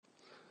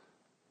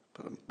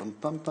Bum,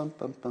 bum, bum,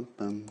 bum, bum,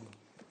 bum.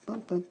 Bum,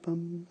 bum,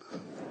 bum.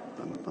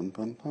 Bum, bum,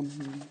 bum, bum.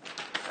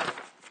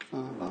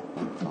 Bum, bum,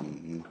 bum,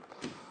 bum.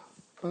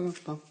 Bum,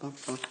 bum, bum,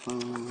 bum,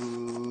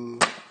 bum.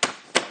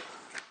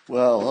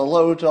 Well,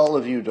 hello to all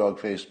of you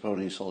dog-faced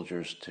pony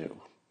soldiers, too.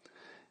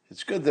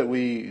 It's good that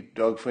we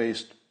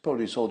dog-faced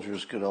pony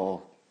soldiers could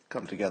all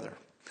come together.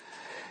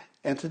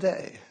 And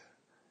today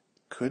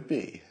could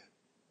be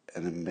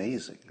an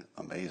amazing,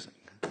 amazing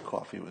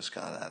coffee with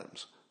Scott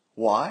Adams.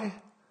 Why?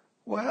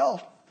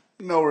 Well,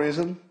 no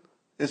reason.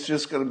 It's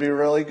just going to be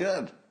really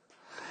good.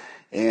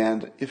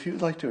 And if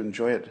you'd like to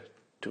enjoy it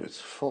to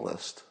its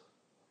fullest,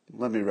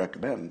 let me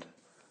recommend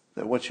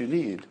that what you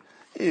need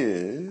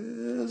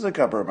is a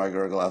cup or mug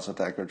or a glass of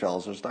tack or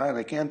chalice or stein,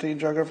 a canteen,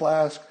 jug or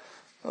flask,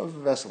 a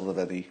vessel of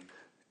any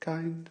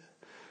kind.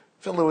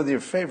 Fill it with your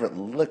favorite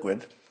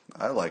liquid.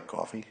 I like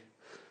coffee.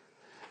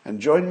 And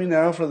join me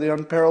now for the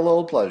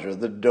unparalleled pleasure,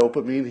 the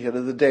dopamine hit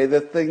of the day,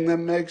 the thing that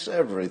makes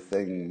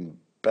everything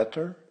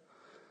better,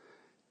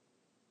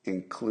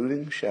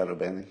 including shadow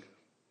banning.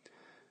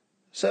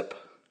 Sip,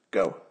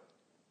 go.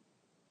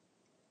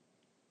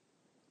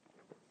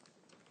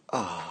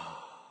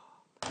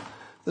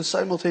 The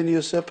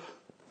simultaneous sip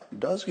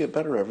does get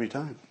better every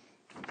time.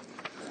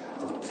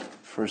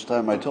 First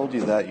time I told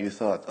you that, you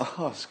thought,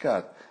 oh,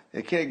 Scott,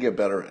 it can't get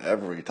better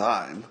every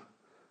time.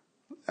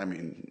 I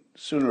mean,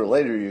 sooner or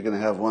later you're going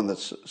to have one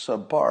that's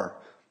subpar.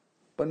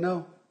 But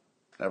no,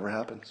 never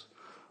happens.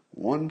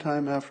 One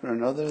time after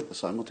another, the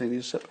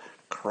simultaneous sip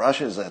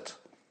crushes it.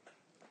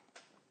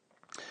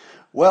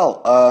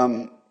 Well,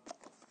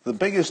 the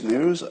biggest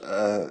news,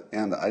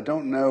 and I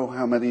don't know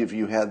how many of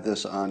you had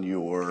this on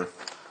your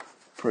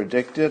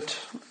predict it,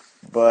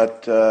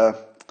 but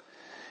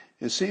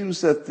it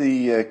seems that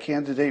the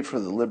candidate for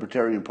the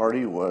Libertarian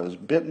Party was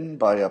bitten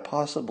by a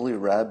possibly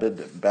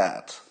rabid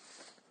bat.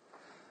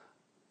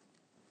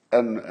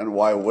 And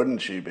why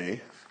wouldn't she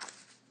be?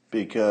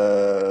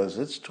 Because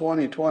it's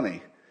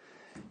 2020.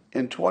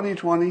 In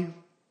 2020,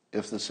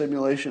 if the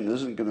simulation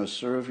isn't going to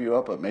serve you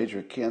up a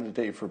major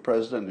candidate for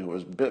president who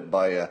was bit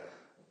by a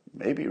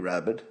maybe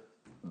rabid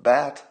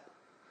bat,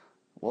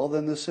 well,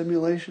 then the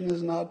simulation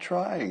is not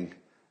trying.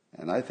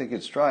 And I think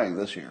it's trying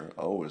this year.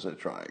 Oh, is it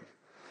trying?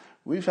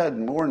 We've had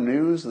more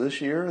news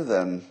this year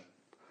than,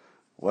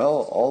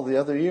 well, all the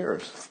other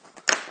years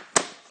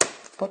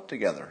put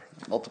together,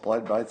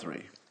 multiplied by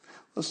 3.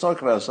 Let's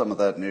talk about some of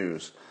that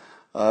news.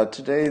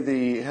 Today,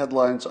 the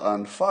headlines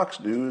on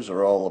Fox News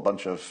are all a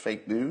bunch of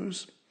fake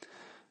news.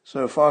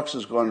 So Fox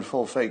is going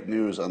full fake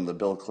news on the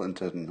Bill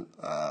Clinton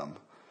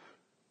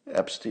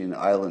Epstein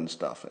Island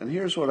stuff. And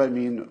here's what I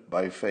mean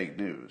by fake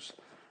news.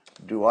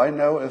 Do I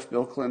know if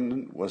Bill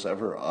Clinton was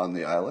ever on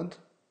the island?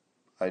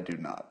 I do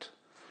not.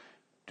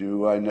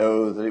 Do I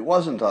know that he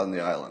wasn't on the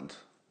island?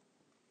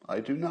 I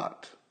do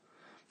not.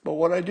 But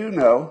what I do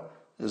know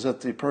is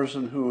that the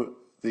person who,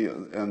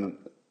 and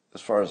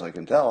as far as I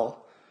can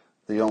tell,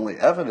 the only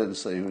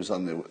evidence that he was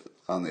on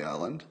the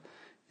island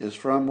is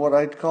from what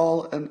I'd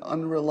call an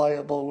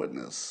unreliable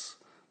witness.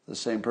 The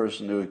same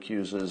person who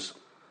accuses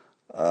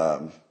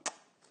Dershowitz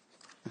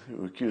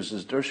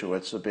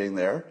of being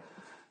there.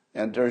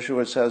 And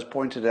Dershowitz has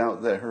pointed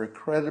out that her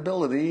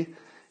credibility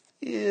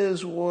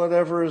is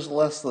whatever is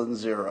less than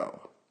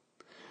 0.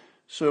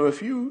 So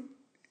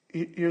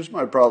here's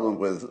my problem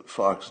with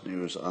Fox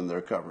News on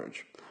their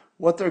coverage.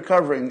 What they're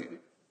covering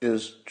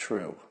is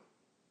true.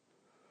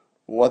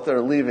 What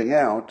they're leaving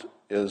out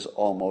is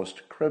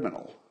almost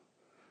criminal.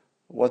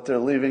 What they're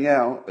leaving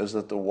out is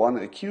that the one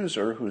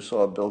accuser who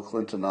saw Bill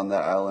Clinton on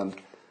that island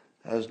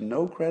has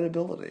no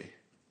credibility.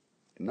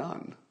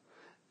 None.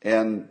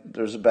 And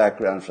there's a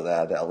background for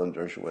that. Alan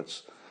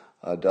Dershowitz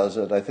does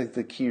it. I think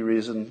the key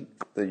reason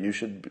that you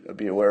should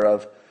be aware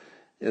of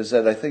is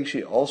that I think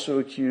she also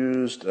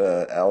accused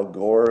Al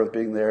Gore of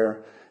being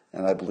there,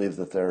 and I believe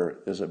that there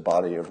is a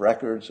body of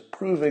records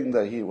proving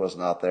that he was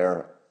not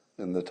there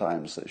in the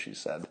times that she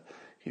said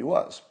he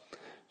was.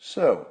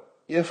 So,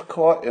 if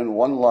caught in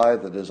one lie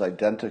that is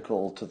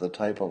identical to the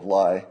type of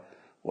lie,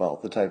 well,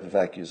 the type of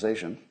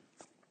accusation,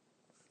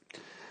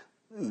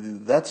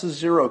 that's a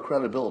 0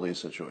 credibility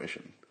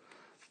situation.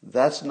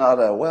 That's not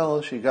a,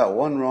 well, she got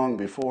one wrong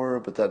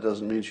before, but that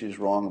doesn't mean she's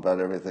wrong about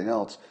everything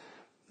else.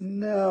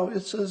 No,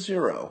 it's a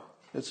 0.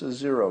 It's a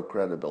 0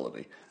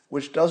 credibility,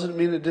 which doesn't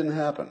mean it didn't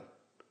happen.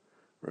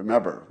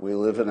 Remember, we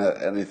live in an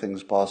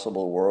anything's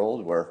possible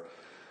world where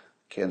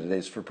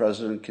candidates for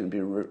president can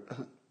be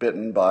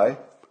bitten by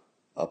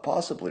a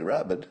possibly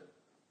rabid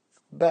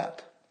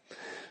bat.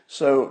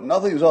 So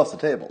nothing's off the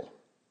table.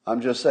 I'm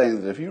just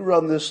saying that if you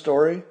run this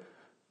story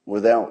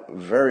without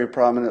very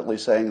prominently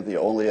saying the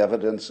only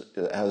evidence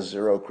has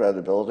 0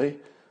 credibility,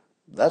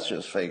 that's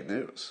just fake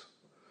news.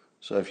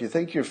 So if you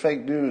think your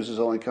fake news is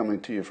only coming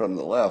to you from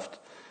the left,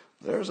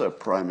 there's a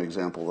prime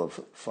example of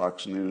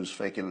Fox News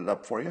faking it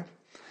up for you.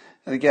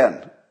 And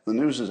again, the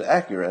news is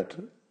accurate,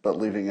 but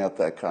leaving out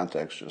that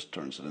context just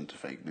turns it into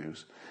fake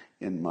news,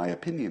 in my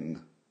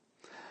opinion.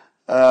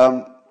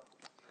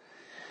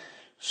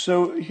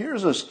 So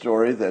here's a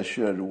story that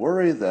should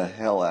worry the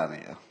hell out of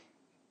you.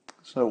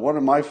 So one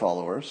of my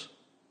followers,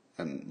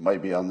 and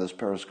might be on this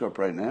Periscope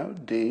right now,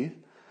 D,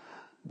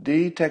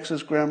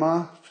 Texas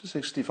Grandma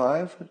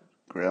 65,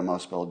 Grandma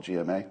spelled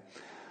GMA,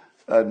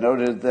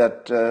 noted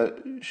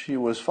that she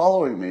was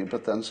following me,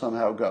 but then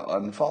somehow got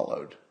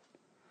unfollowed.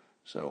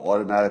 So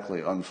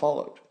automatically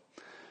unfollowed.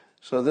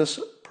 So this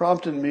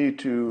prompted me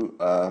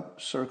to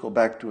circle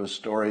back to a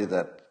story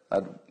that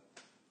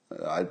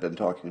I'd been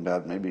talking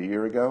about maybe a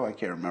year ago, I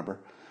can't remember,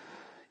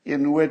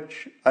 in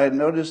which I had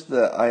noticed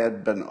that I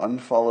had been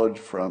unfollowed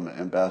from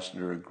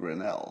Ambassador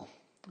Grinnell,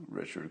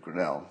 Richard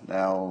Grinnell.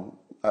 Now,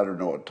 I don't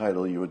know what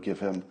title you would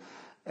give him,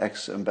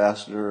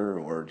 ex-ambassador,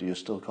 or do you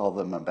still call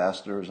them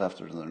ambassadors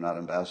after they're not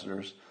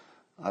ambassadors?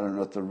 I don't know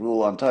what the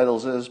rule on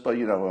titles is, but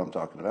you know who I'm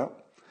talking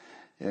about.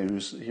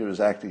 He was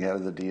acting out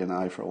of the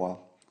DNI for a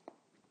while.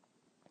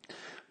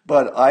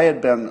 But I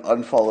had been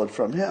unfollowed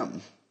from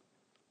him,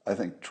 I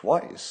think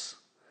twice.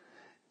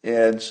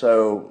 And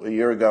so a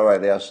year ago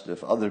I'd asked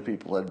if other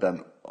people had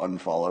been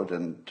unfollowed,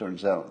 and it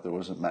turns out there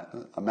was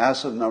a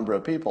massive number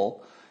of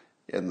people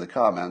in the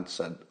comments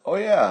said, oh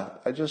yeah,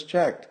 I just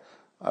checked.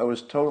 I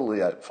was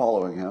totally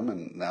following him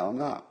and now I'm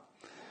not.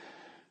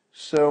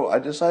 So I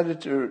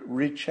decided to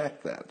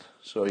recheck that.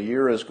 So a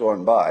year has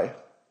gone by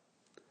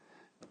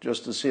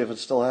just to see if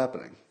it's still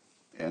happening.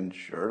 And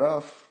sure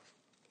enough,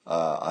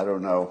 I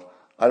don't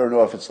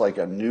know if it's like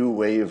a new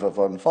wave of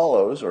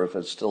unfollows or if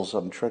it's still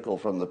some trickle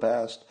from the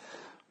past.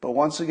 But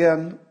once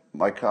again,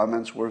 my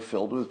comments were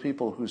filled with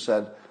people who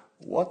said,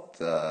 what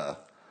the?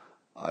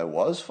 I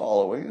was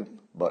following him,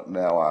 but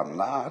now I'm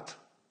not.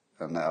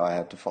 And now I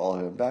had to follow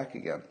him back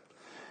again.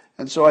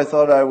 And so I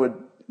thought I would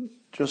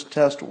just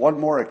test one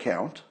more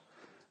account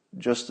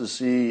just to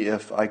see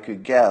if I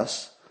could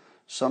guess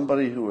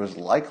somebody who was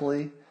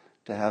likely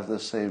to have the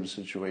same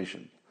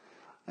situation.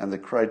 And the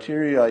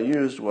criteria I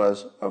used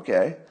was,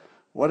 okay,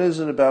 what is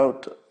it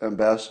about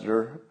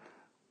Ambassador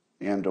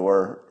and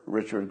or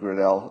Richard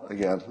Grinnell?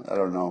 Again, I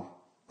don't know.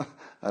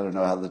 I don't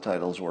know how the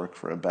titles work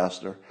for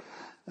ambassador.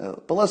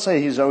 But let's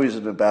say he's always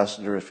an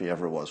ambassador if he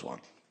ever was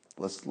one.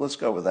 Let's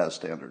go with that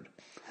standard.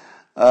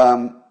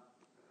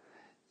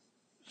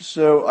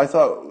 So I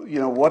thought,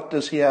 what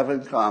does he have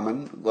in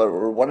common?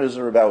 Or what is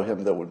there about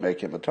him that would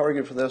make him a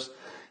target for this?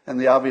 And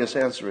the obvious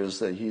answer is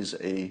that he's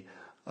a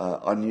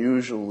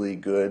unusually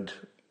good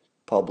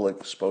public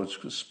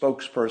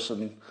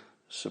spokesperson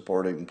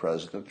supporting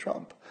President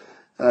Trump.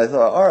 And I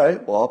thought, all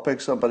right, well, I'll pick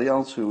somebody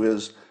else who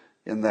is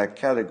in that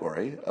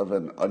category of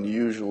an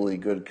unusually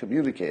good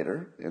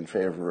communicator in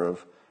favor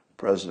of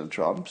President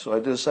Trump. So I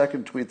did a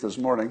second tweet this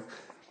morning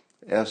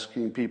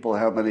asking people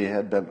how many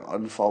had been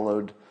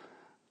unfollowed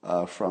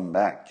from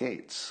Matt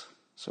Gaetz,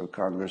 so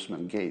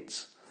Congressman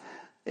Gaetz.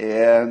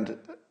 And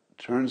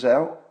turns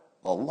out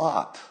a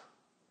lot.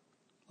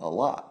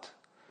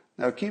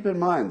 Now keep in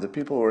mind the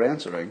people who are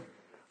answering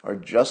are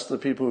just the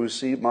people who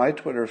see my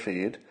Twitter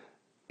feed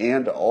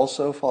and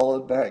also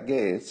followed Matt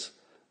Gaetz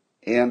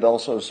and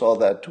also saw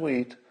that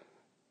tweet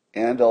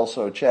and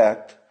also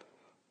checked,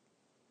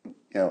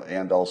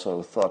 and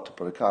also thought to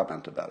put a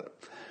comment about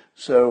it.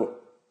 So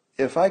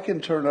if I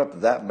can turn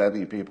up that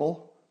many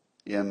people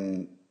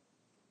in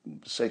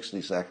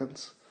 60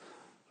 seconds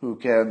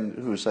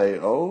who say,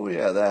 oh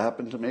yeah, that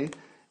happened to me,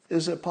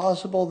 is it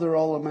possible they're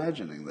all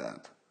imagining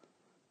that?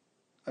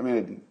 I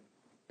mean,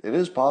 it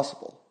is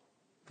possible.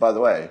 By the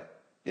way,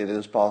 it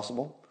is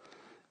possible.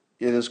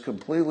 It is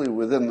completely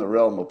within the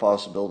realm of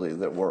possibility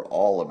that we're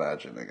all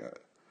imagining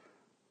it.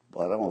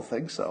 But I don't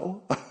think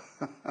so.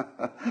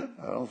 I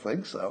don't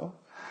think so.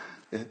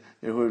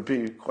 It would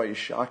be quite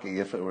shocking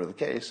if it were the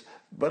case.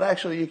 But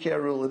actually, you can't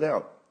rule it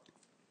out.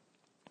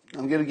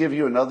 I'm going to give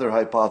you another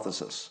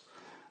hypothesis,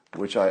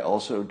 which I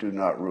also do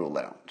not rule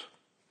out.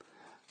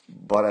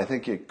 But I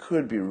think it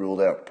could be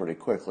ruled out pretty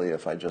quickly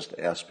if I just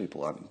ask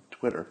people on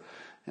Twitter.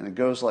 And it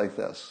goes like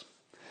this.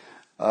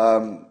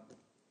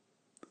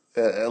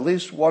 At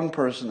least one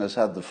person has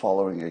had the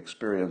following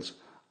experience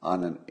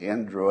on an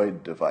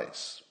Android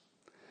device.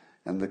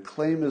 And the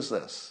claim is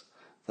this,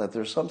 that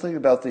there's something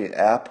about the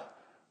app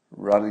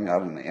running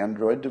on an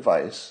Android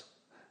device,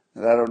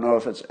 and I don't know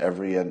if it's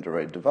every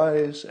Android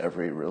device,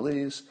 every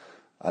release.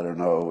 I don't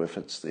know if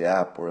it's the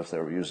app or if they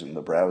were using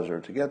the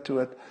browser to get to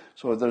it.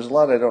 So there's a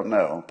lot I don't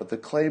know, but the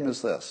claim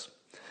is this,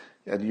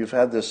 and you've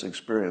had this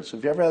experience.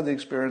 Have you ever had the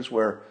experience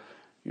where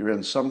you're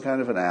in some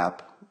kind of an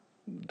app,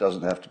 it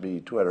doesn't have to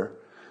be Twitter,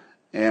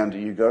 and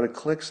you go to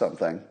click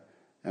something,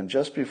 and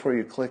just before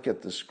you click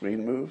it, the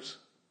screen moves,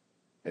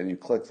 and you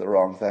click the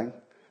wrong thing?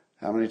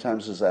 How many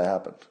times has that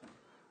happened?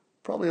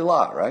 Probably a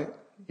lot, right?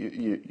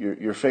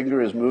 Your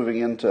finger is moving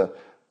in to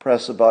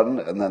press a button,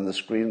 and then the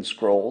screen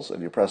scrolls,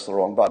 and you press the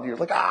wrong button. You're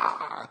like,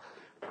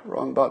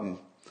 wrong button.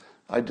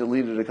 I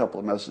deleted a couple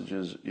of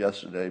messages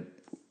yesterday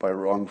by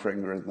wrong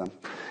fingering them.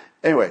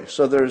 Anyway,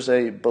 so there's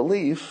a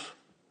belief,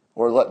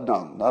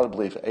 not a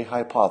belief, a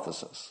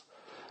hypothesis.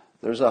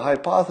 There's a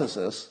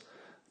hypothesis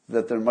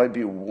that there might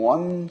be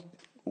one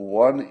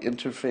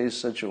interface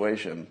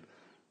situation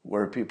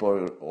where people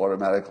are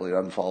automatically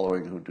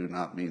unfollowing who do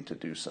not mean to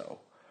do so.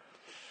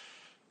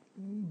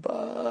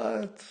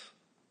 But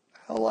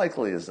How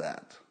likely is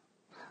that?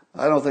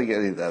 I don't think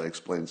any of that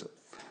explains it.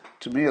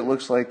 To me, it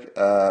looks like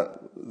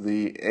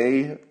the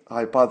A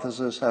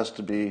hypothesis has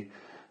to be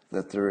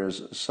that there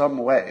is some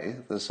way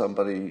that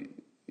somebody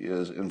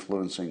is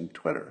influencing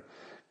Twitter.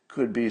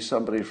 Could be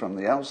somebody from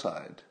the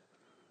outside.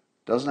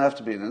 Doesn't have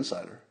to be an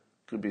insider.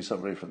 Could be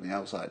somebody from the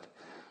outside.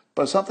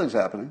 But something's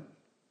happening,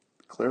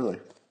 clearly.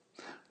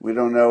 We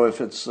don't know if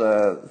it's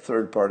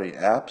third-party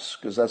apps,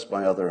 because that's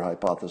my other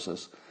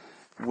hypothesis.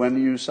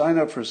 When you sign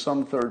up for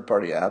some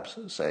third-party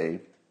apps, say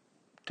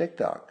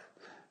TikTok,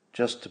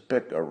 just to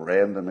pick a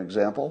random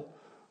example,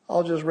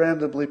 I'll just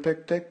randomly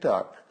pick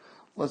TikTok.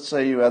 Let's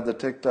say you had the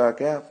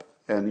TikTok app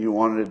and you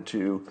wanted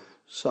to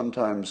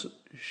sometimes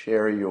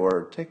share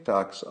your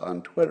TikToks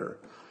on Twitter.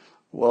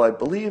 Well, I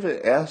believe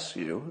it asks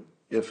you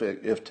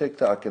if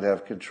TikTok could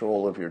have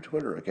control of your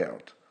Twitter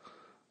account.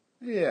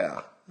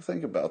 Yeah,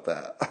 think about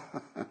that.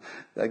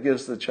 That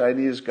gives the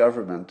Chinese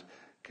government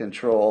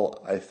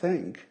control, I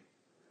think.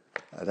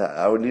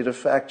 I would need a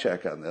fact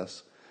check on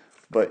this.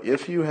 But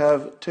if you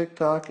have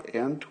TikTok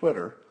and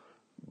Twitter,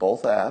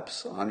 both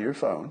apps on your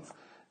phone,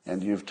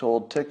 and you've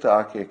told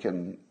TikTok it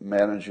can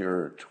manage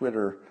your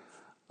Twitter,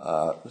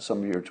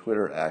 some of your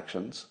Twitter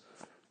actions,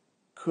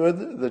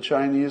 could the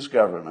Chinese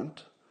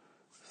government,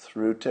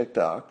 through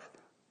TikTok,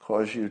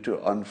 cause you to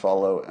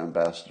unfollow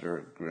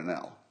Ambassador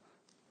Grinnell?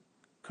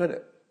 Could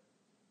it?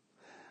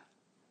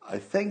 I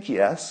think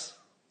yes,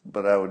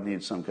 but I would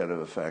need some kind of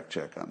a fact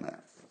check on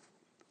that.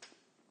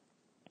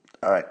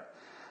 All right.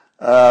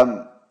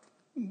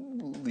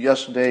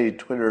 Yesterday,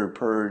 Twitter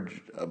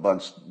purged a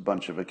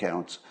bunch of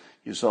accounts.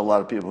 You saw a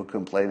lot of people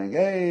complaining,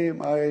 hey,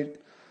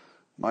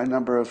 my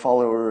number of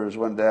followers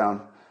went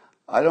down.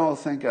 I don't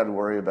think I'd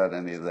worry about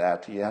any of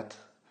that yet,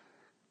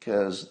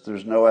 because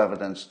there's no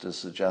evidence to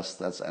suggest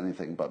that's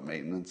anything but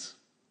maintenance.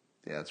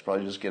 Yeah, it's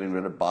probably just getting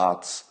rid of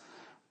bots,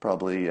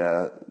 probably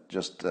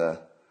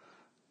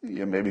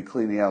maybe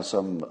cleaning out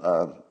some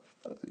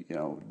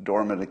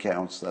dormant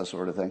accounts, that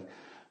sort of thing.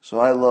 So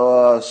I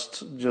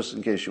lost, just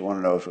in case you want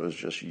to know if it was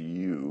just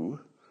you,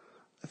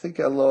 I think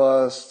I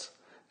lost,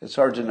 it's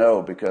hard to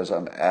know because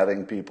I'm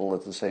adding people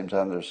at the same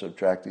time they're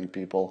subtracting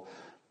people.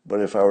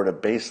 But if I were to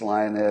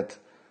baseline it,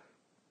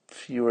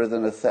 fewer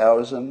than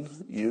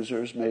 1,000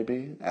 users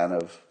maybe, out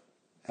of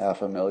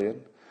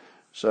 500,000.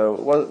 So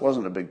it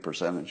wasn't a big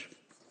percentage.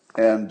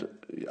 And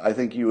I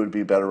think you would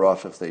be better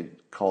off if they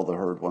call the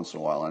herd once in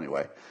a while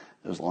anyway,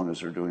 as long as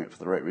they're doing it for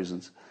the right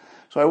reasons.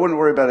 So I wouldn't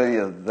worry about any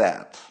of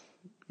that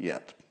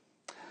yet.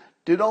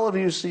 Did all of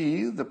you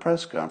see the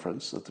press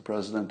conference that the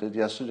president did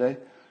yesterday,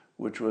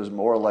 which was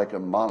more like a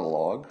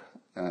monologue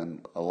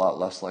and a lot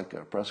less like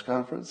a press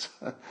conference?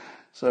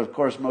 So, of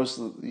course,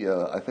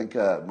 I think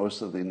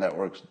most of the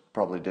networks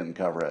probably didn't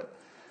cover it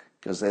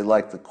because they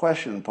like the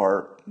question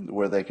part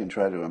where they can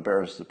try to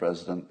embarrass the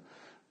president.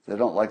 They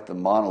don't like the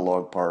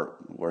monologue part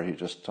where he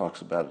just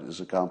talks about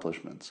his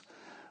accomplishments.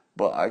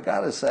 But I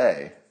got to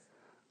say,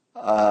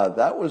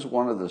 that was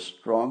one of the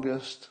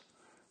strongest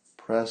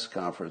press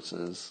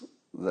conferences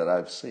that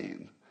I've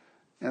seen.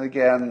 And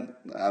again,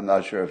 I'm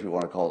not sure if you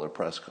want to call it a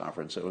press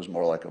conference. It was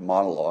more like a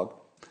monologue.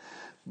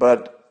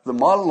 But the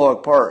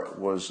monologue part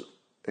was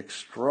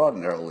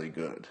extraordinarily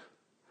good.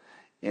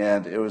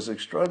 And it was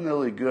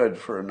extraordinarily good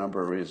for a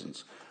number of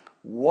reasons.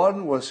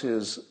 One was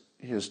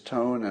his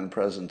tone and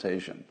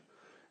presentation.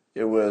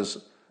 It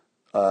was,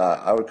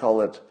 I would call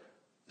it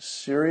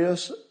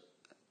serious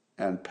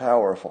and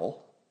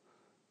powerful,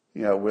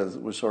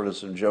 with sort of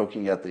some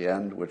joking at the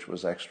end, which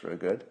was extra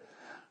good.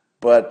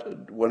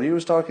 But when he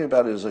was talking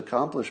about his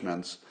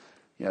accomplishments,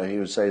 he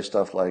would say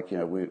stuff like,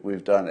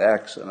 we've done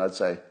X, and I'd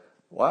say,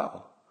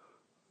 wow,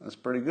 that's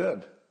pretty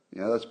good.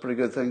 That's a pretty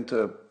good thing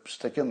to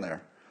stick in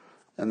there.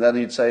 And then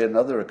he'd say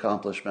another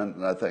accomplishment,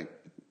 and I think,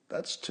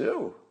 that's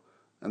 2.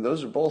 And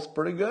those are both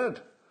pretty good,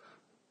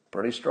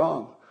 pretty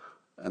strong.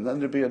 And then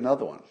there'd be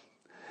another one.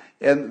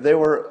 And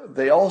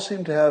they all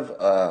seemed to have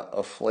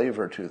a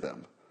flavor to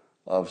them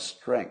of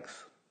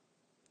strength,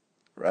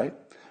 right?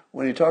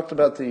 When he talked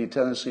about the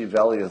Tennessee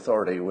Valley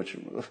Authority, which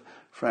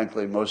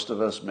frankly most of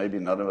us, maybe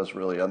none of us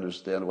really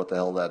understand what the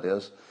hell that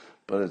is,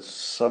 but it's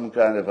some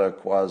kind of a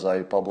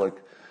quasi-public,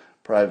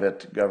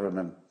 private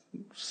government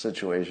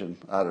situation.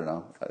 I don't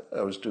know.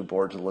 I was too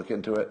bored to look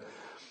into it.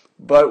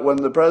 But when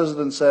the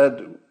president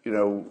said,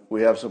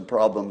 we have some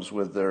problems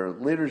with their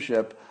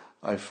leadership,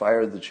 I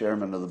fired the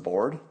chairman of the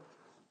board,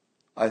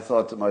 I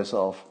thought to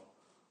myself,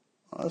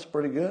 well, that's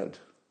pretty good.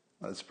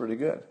 That's pretty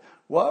good.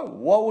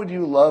 What would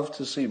you love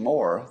to see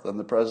more than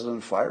the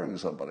president firing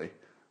somebody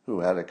who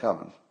had it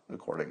coming,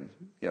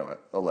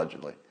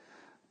 allegedly?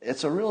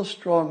 It's a real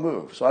strong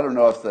move. So I don't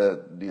know if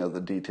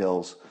the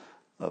details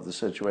of the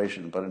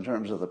situation, but in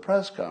terms of the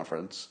press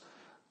conference,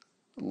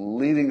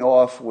 leading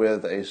off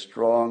with a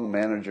strong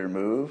manager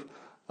move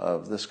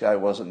of this guy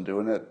wasn't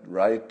doing it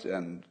right,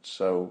 and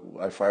so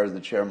I fired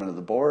the chairman of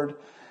the board,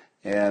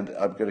 and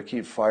I'm going to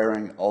keep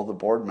firing all the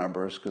board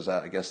members because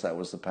I guess that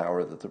was the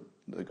power that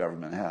the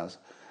government has.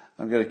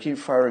 I'm going to keep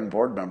firing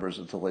board members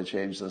until they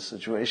change the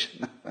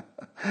situation.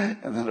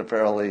 And then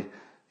apparently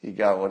he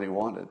got what he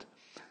wanted.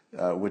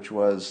 which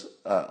was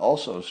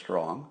also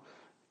strong,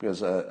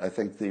 because I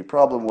think the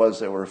problem was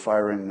they were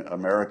firing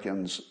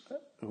Americans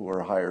who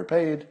were higher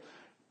paid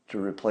to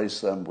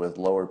replace them with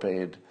lower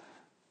paid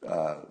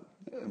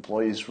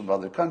employees from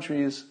other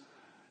countries,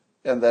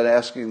 and then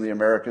asking the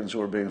Americans who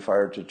were being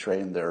fired to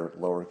train their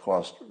lower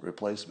cost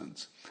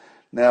replacements.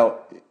 Now,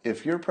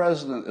 if your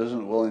president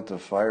isn't willing to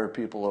fire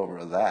people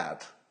over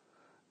that,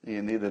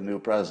 you need a new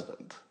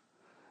president.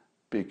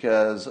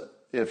 Because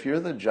if you're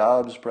the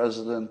jobs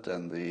president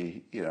and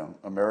the,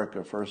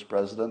 America First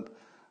president,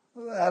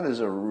 that is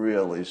a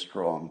really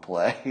strong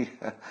play.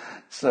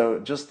 So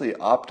just the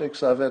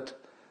optics of it,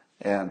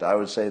 and I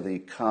would say the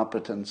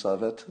competence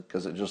of it,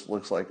 because it just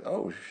looks like,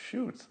 oh,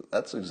 shoot,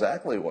 that's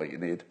exactly what you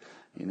need.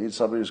 You need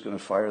somebody who's going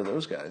to fire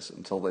those guys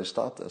until they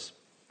stop this.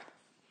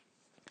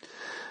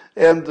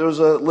 And there's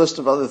a list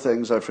of other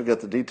things. I forget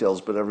the details,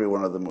 but every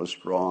one of them was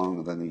strong.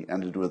 And then he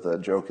ended with a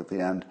joke at the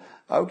end.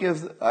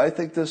 I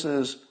think this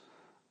is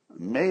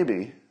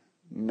maybe,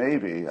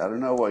 I don't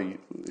know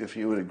if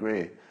you would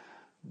agree,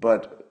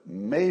 but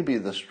maybe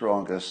the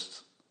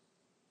strongest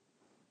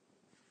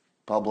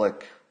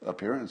public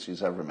appearance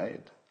he's ever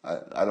made.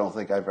 I don't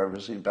think I've ever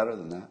seen better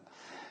than that.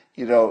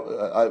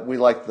 We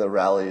like the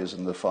rallies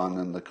and the fun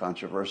and the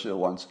controversial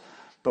ones,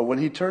 but when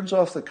he turns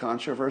off the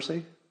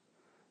controversy,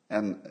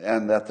 and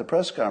at the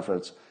press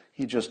conference,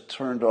 he just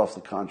turned off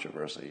the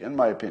controversy, in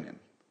my opinion,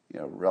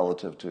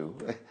 relative to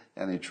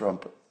any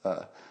Trump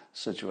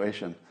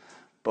situation.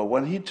 But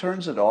when he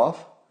turns it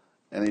off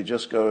and he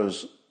just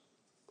goes,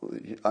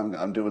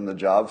 I'm doing the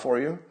job for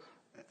you,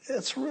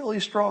 it's really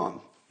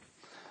strong.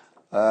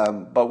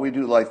 But we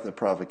do like the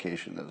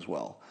provocation as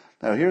well.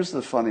 Now, here's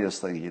the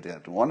funniest thing he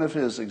did. One of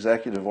his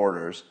executive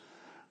orders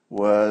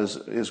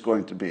is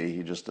going to be,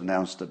 he just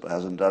announced it but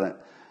hasn't done it,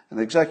 an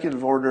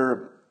executive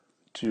order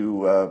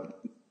to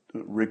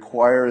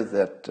require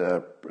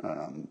that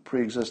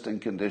pre-existing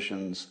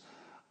conditions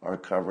are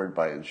covered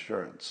by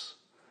insurance.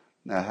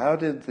 Now, how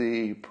did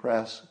the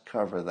press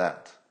cover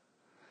that?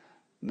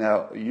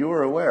 Now, you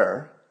are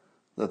aware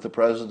that the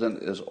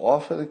president is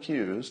often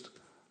accused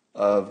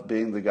of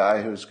being the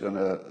guy who's going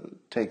to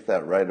take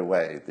that right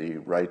away, the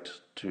right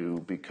to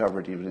be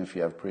covered even if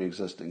you have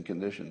pre-existing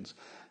conditions.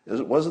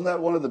 Wasn't that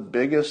one of the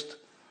biggest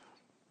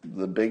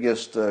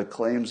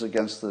claims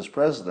against this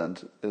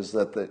president, is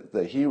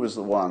that he was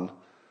the one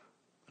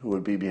who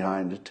would be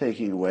behind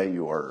taking away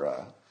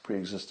your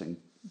pre-existing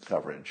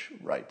coverage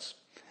rights.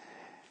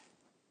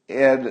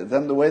 And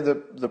then the way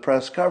the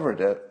press covered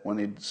it, when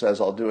he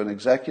says, I'll do an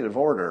executive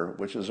order,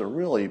 which is a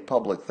really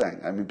public thing.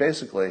 I mean,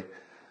 basically,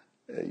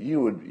 you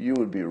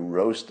would be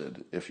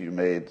roasted if you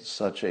made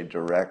such a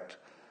direct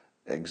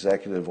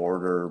executive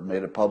order,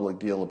 made a public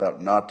deal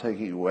about not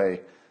taking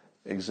away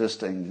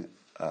existing,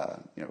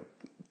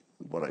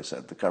 what I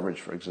said, the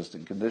coverage for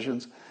existing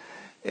conditions.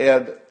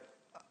 And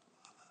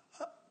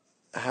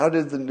how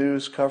did the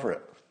news cover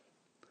it?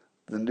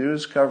 The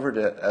news covered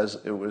it as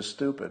it was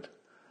stupid,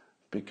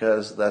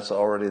 because that's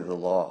already the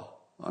law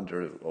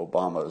under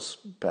Obama's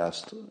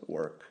past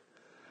work.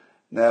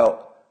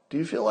 Now, do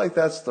you feel like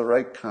that's the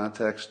right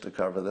context to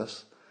cover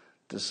this?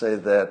 To say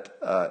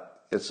that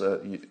it's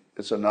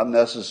an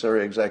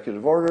unnecessary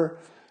executive order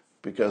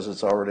because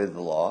it's already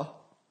the law?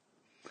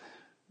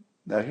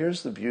 Now,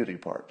 here's the beauty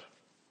part.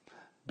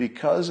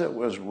 Because it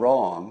was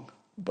wrong,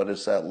 but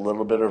it's that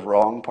little bit of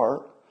wrong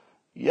part,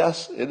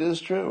 yes, it is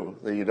true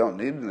that you don't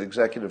need an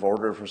executive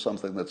order for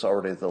something that's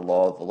already the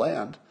law of the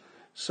land.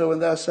 So in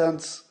that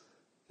sense,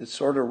 it's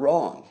sort of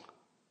wrong,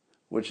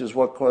 which is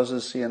what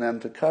causes CNN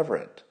to cover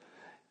it.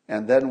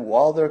 And then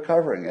while they're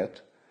covering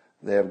it,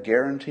 they have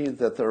guaranteed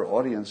that their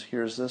audience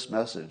hears this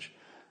message.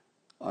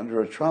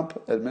 Under a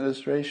Trump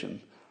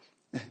administration,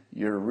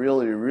 you're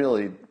really,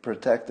 really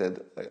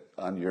protected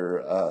on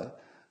your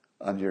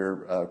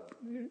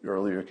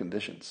earlier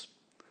conditions.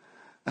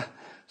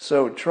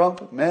 So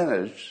Trump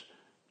managed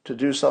to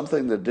do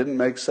something that didn't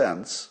make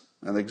sense,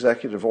 an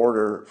executive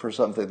order for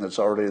something that's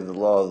already the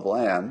law of the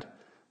land.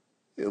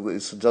 At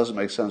least it doesn't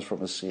make sense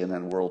from a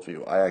CNN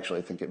worldview. I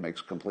actually think it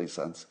makes complete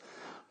sense.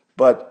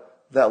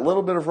 But that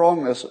little bit of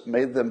wrongness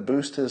made them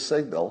boost his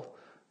signal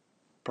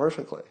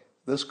perfectly.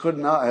 This could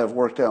not have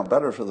worked out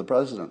better for the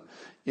president.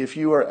 If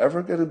you are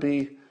ever going to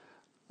be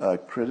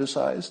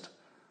criticized,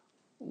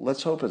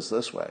 let's hope it's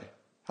this way.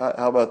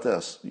 How about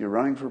this? You're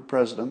running for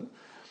president,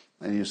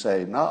 and you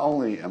say, not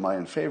only am I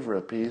in favor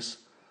of peace,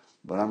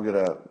 but I'm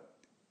going to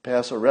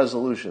pass a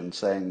resolution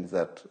saying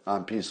that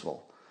I'm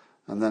peaceful.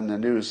 And then the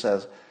news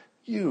says,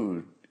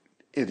 you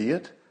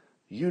idiot,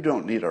 you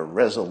don't need a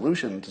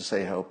resolution to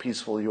say how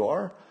peaceful you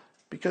are,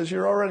 because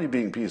you're already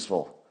being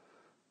peaceful.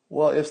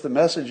 Well, if the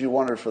message you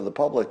wanted for the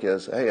public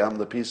is, hey, I'm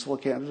the peaceful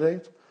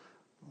candidate,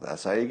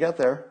 that's how you get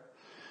there.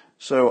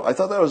 So I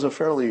thought that was a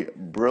fairly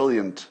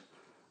brilliant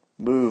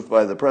move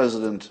by the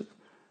president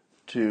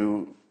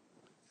to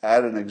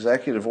add an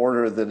executive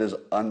order that is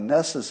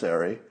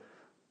unnecessary,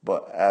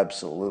 but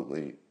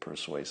absolutely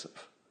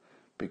persuasive.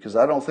 Because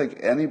I don't think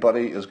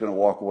anybody is going to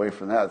walk away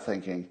from that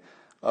thinking,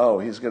 oh,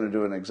 he's going to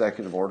do an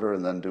executive order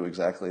and then do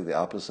exactly the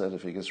opposite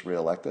if he gets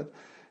reelected.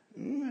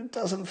 It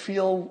doesn't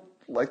feel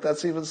like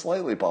that's even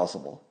slightly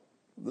possible.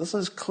 This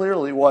is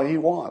clearly what he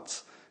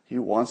wants. He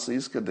wants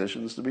these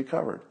conditions to be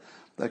covered.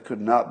 That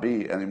could not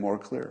be any more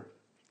clear.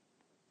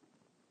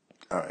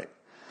 All right.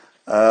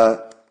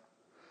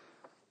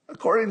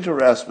 According to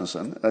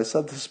Rasmussen, and I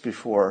said this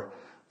before,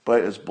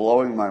 but it's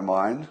blowing my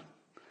mind,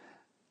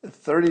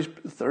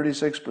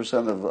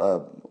 36%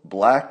 of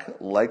black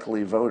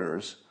likely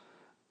voters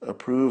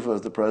approve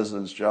of the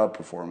president's job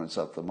performance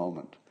at the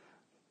moment.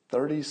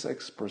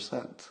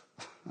 36%.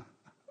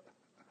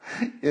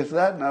 If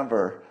that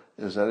number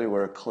is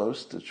anywhere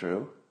close to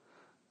true,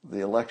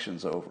 the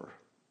election's over.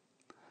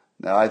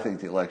 Now, I think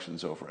the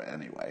election's over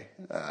anyway.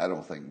 I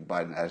don't think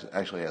Biden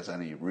actually has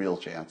any real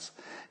chance.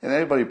 And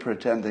anybody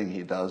pretending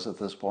he does at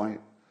this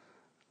point,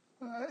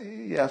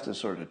 you have to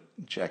sort of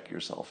check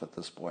yourself at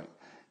this point.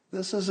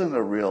 This isn't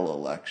a real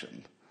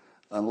election.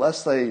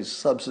 Unless they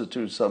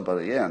substitute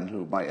somebody in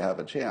who might have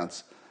a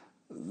chance,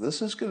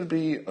 this is going to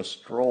be a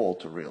stroll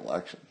to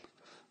re-election.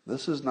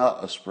 This is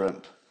not a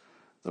sprint.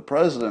 The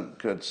president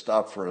could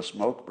stop for a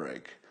smoke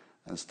break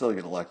and still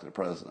get elected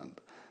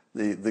president.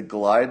 The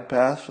glide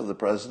path for the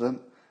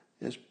president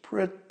is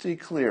pretty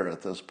clear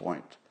at this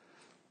point.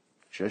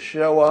 Just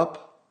show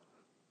up,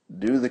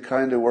 do the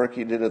kind of work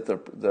he did at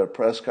the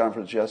press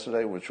conference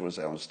yesterday, which was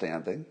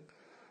outstanding,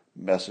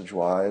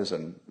 message-wise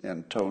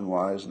and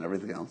tone-wise and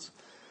everything else.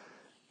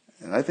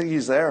 And I think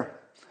he's there.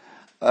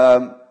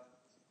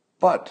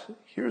 But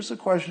here's the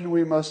question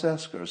we must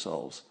ask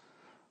ourselves.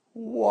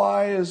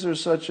 Why is there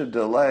such a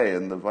delay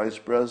in the vice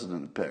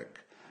president pick?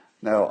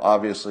 Now,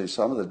 obviously,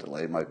 some of the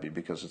delay might be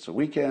because it's a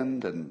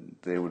weekend and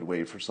they would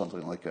wait for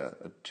something like a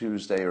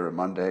Tuesday or a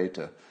Monday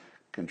to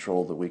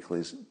control the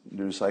weekly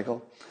news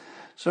cycle.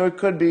 So it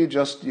could be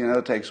just,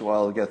 it takes a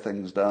while to get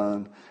things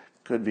done.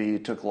 Could be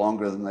it took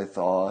longer than they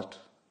thought.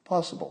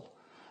 Possible.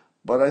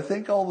 But I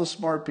think all the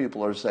smart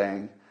people are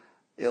saying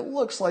it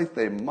looks like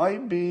they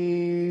might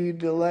be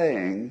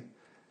delaying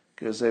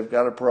because they've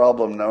got a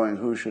problem knowing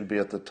who should be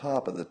at the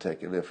top of the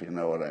ticket, if you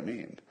know what I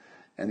mean.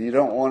 And you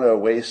don't want to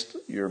waste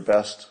your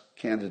best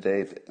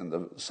candidate in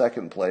the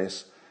second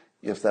place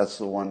if that's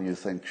the one you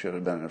think should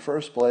have been in the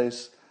first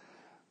place.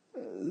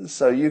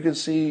 So you can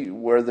see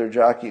where they're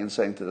jockeying and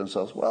saying to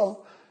themselves,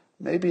 well,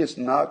 maybe it's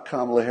not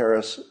Kamala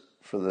Harris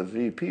for the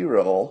VP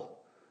role.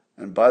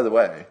 And by the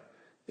way,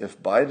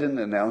 if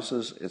Biden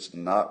announces it's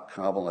not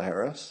Kamala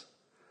Harris,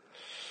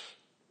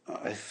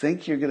 I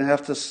think you're going to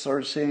have to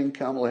start seeing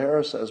Kamala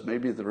Harris as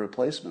maybe the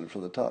replacement for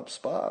the top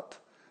spot.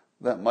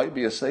 That might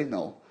be a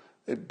signal,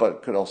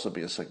 but could also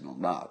be a signal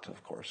not,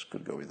 of course.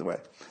 Could go either way.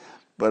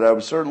 But I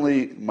would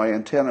certainly, my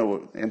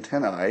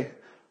antennae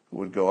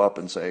would go up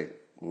and say,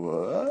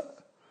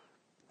 what?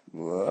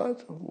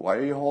 What? Why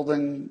are you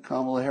holding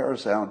Kamala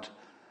Harris out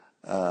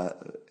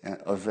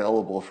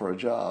available for a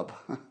job,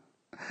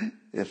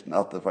 if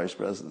not the vice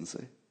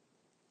presidency?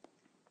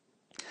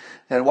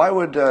 And why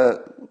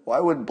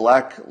would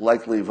black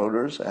likely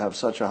voters have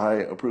such a high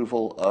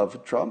approval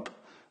of Trump?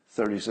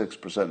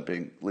 36%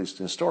 being at least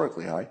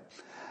historically high.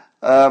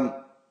 And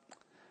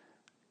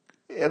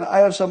I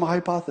have some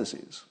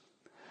hypotheses.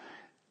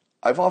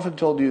 I've often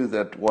told you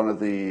that one of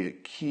the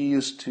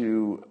keys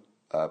to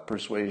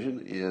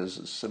persuasion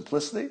is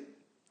simplicity,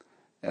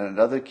 and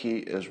another key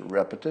is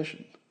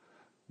repetition.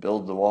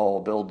 Build the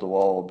wall, build the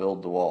wall,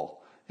 build the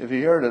wall. If you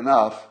hear it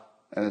enough,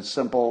 and it's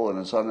simple and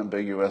it's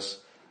unambiguous,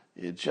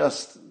 it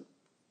just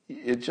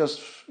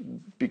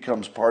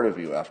becomes part of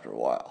you after a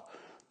while.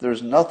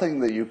 There's nothing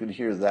that you can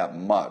hear that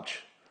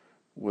much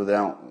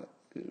without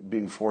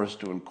being forced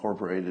to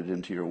incorporate it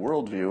into your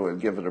worldview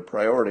and give it a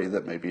priority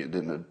that maybe it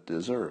didn't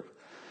deserve.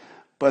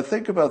 But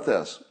think about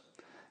this.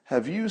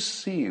 Have you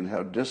seen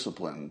how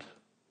disciplined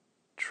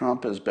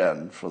Trump has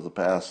been for the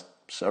past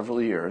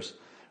several years?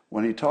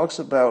 When he talks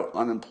about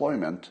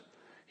unemployment,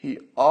 he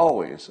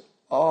always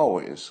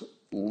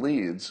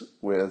leads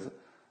with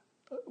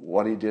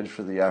what he did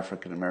for the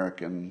African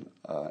American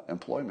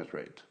employment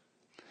rate.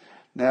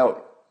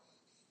 Now,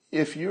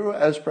 if you,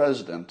 as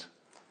president,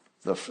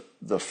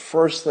 the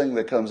first thing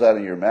that comes out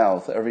of your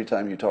mouth every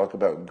time you talk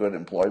about good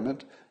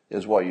employment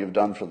is what you've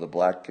done for the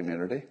black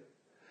community,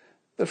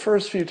 the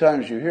first few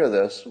times you hear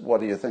this, what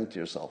do you think to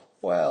yourself?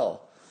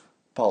 Well,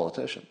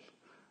 politician,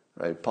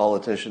 right?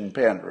 Politician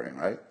pandering,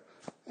 right?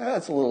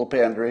 That's a little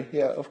pandery.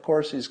 Yeah, of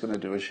course he's going to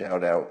do a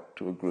shout out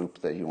to a group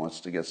that he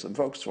wants to get some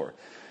votes for.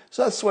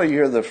 So that's the way you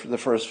hear the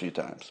first few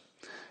times.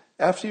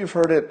 After you've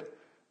heard it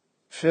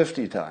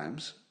 50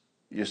 times,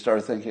 you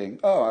start thinking,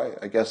 oh,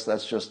 I guess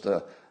that's just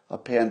a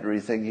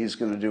pandery thing he's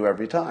going to do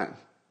every time.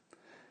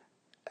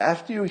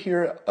 After you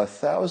hear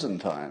 1,000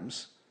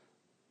 times,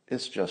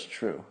 it's just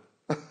true.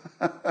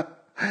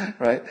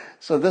 Right?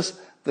 So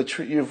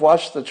you've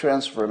watched the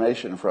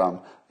transformation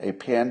from a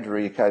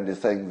pandery kind of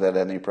thing that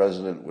any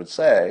president would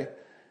say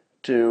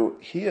to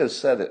he has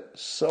said it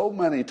so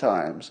many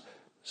times,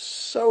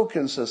 so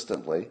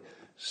consistently,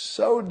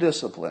 so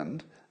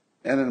disciplined,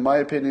 and in my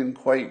opinion,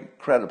 quite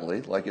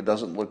credibly, like it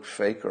doesn't look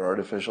fake or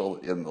artificial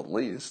in the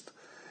least.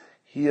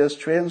 He has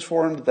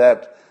transformed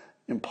that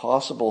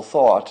impossible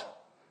thought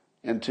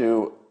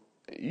into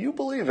You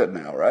believe it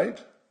now,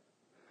 right?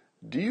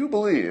 Do you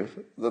believe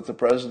that the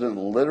president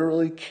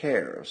literally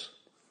cares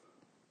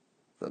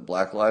that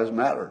Black Lives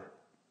Matter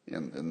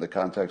in the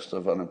context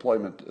of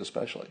unemployment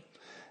especially?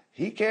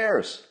 He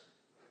cares.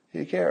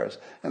 He cares.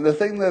 And the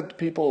thing that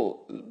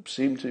people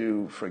seem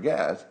to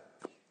forget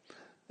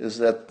is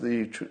that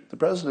the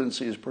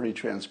presidency is pretty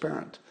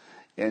transparent.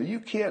 And you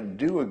can't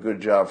do a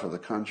good job for the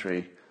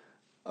country.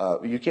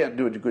 You can't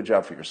do a good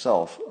job for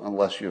yourself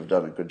unless you've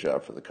done a good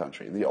job for the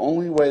country. The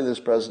only way this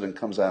president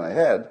comes out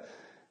ahead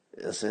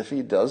is if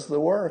he does the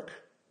work.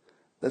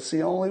 That's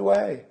the only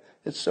way.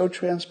 It's so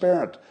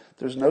transparent.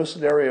 There's no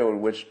scenario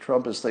in which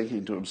Trump is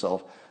thinking to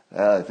himself,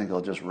 I think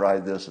I'll just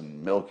ride this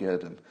and milk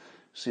it and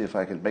see if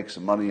I can make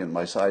some money in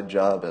my side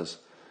job as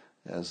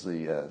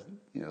the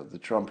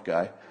Trump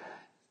guy.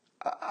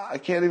 I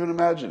can't even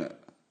imagine it.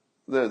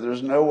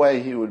 There's no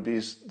way he would be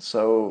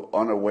so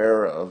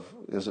unaware of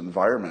his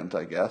environment,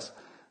 I guess,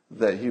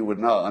 that he would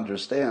not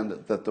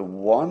understand that the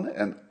one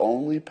and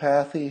only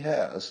path he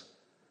has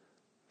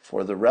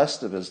for the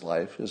rest of his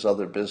life, his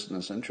other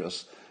business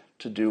interests,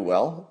 to do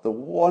well, the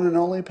one and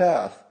only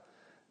path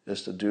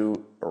is to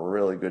do a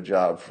really good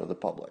job for the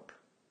public.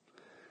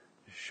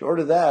 Short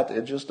of that,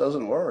 it just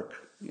doesn't work.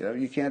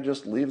 You can't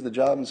just leave the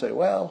job and say,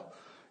 well,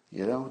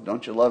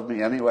 don't you love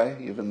me anyway,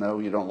 even though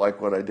you don't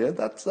like what I did?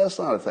 That's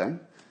not a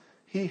thing.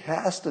 He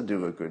has to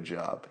do a good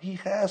job. He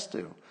has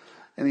to.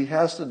 And he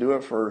has to do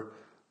it for,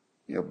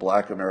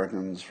 Black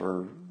Americans,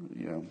 for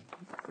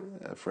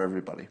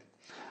everybody.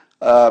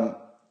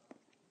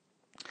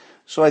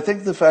 So I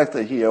think the fact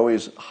that he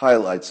always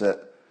highlights it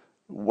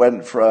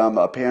went from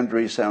a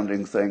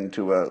pandery-sounding thing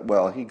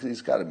to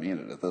he's got to mean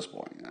it at this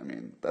point. I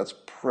mean, that's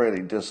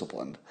pretty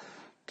disciplined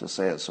to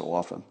say it so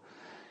often.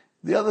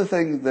 The other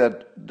thing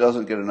that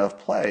doesn't get enough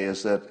play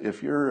is that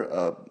if you're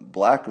a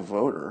black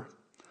voter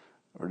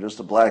or just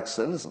a black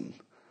citizen,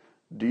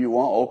 do you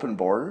want open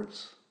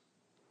borders?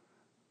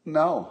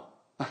 No.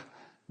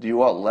 Do you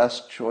want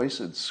less choice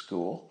in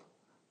school?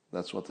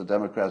 That's what the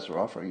Democrats are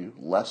offering you,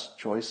 less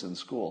choice in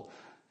school.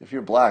 If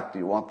you're black, do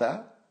you want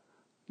that?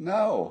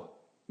 No,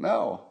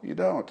 you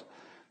don't.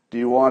 Do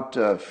you want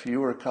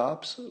fewer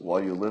cops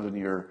while you live in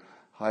your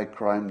high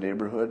crime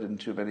neighborhood in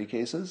too many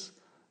cases?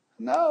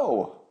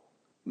 No,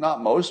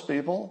 not most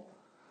people.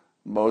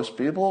 Most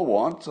people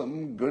want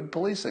some good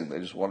policing. They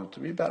just want it to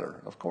be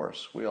better. Of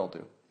course, we all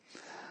do.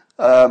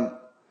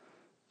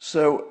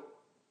 So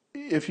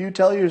if you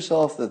tell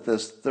yourself that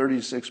this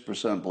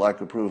 36%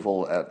 black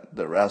approval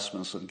that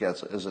Rasmussen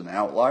gets is an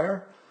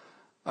outlier,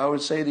 I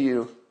would say to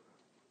you,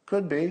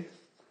 could be.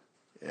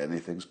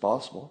 Anything's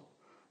possible.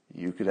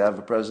 You could have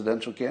a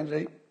presidential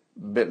candidate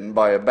bitten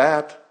by a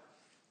bat.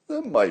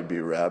 That might be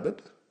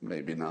rabid,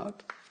 maybe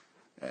not.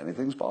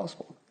 Anything's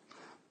possible.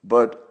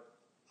 But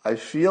I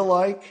feel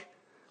like,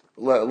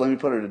 let me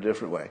put it a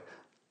different way.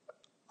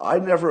 I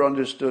never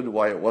understood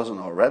why it wasn't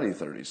already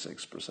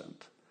 36%.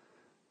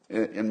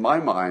 In my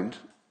mind,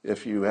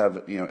 if you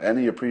have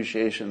any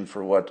appreciation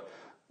for what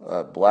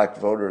black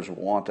voters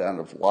want out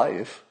of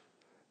life,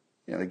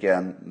 and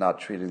again, not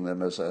treating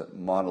them as a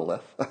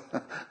monolith.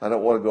 I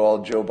don't want to go all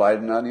Joe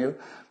Biden on you,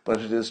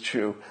 but it is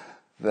true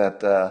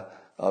that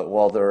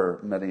while there are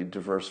many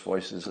diverse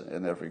voices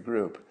in every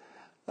group,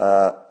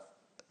 it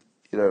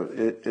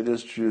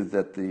is true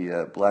that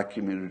the black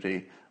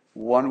community,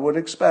 one would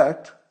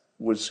expect,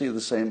 would see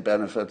the same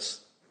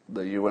benefits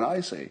that you and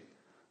I see.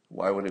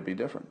 Why would it be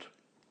different?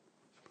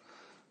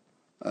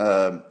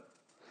 And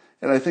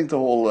I think the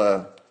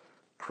whole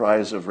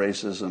cries of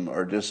racism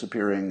are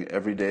disappearing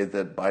every day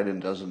that Biden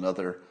does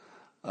another.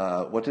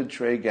 What did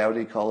Trey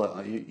Gowdy call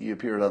it? He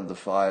appeared on The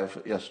Five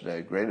yesterday,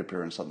 a great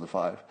appearance on The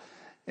Five.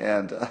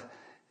 And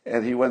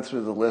he went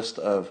through the list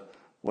of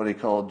what he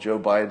called Joe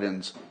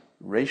Biden's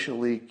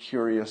racially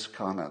curious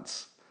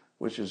comments,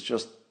 which is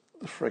just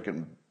the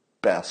freaking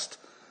best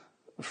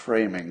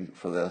framing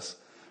for this.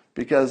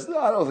 Because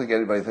I don't think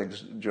anybody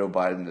thinks Joe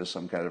Biden is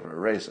some kind of a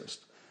racist.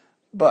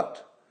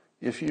 But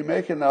if you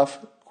make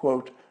enough,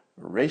 quote,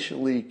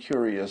 racially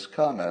curious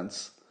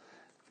comments,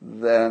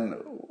 then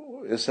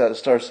it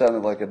starts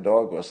sounding like a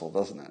dog whistle,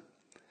 doesn't it?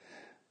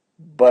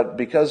 But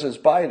because it's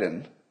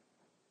Biden,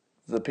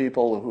 the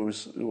people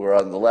who are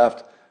on the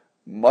left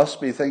must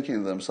be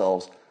thinking to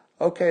themselves,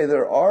 okay,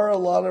 there are a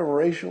lot of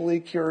racially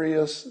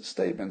curious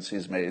statements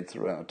he's made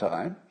throughout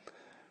time.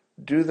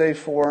 Do they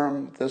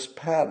form this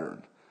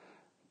pattern?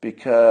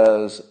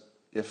 Because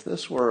if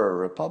this were a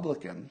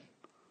Republican,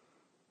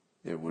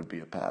 it would be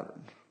a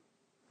pattern,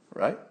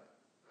 right?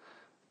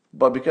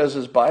 But because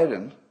it's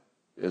Biden,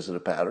 is it a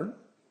pattern?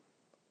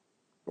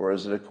 Or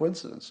is it a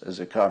coincidence?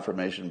 Is it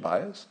confirmation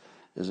bias?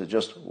 Is it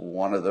just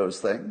one of those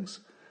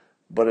things?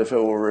 But if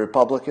it were a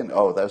Republican,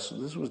 this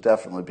would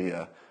definitely be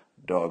a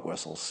dog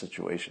whistle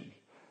situation.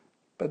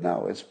 But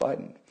no, it's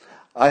Biden.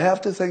 I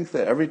have to think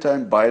that every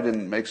time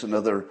Biden makes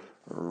another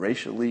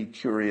racially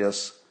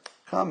curious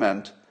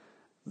comment,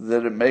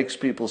 that it makes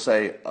people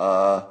say,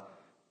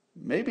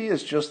 maybe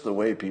it's just the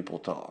way people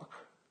talk.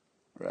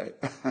 Right?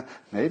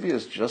 Maybe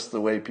it's just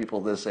the way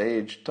people this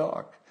age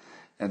talk.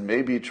 And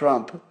maybe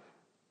Trump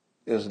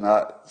is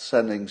not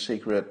sending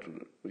secret,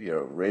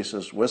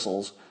 racist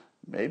whistles.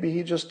 Maybe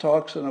he just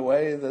talks in a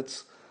way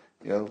that's,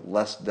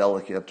 less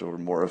delicate or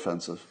more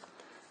offensive.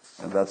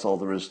 And that's all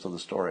there is to the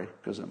story,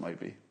 because it might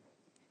be.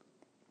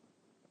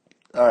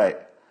 All right.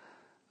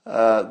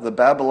 The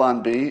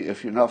Babylon Bee,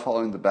 if you're not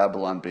following the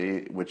Babylon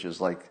Bee, which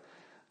is like,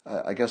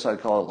 I guess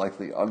I'd call it like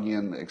the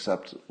Onion,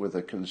 except with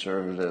a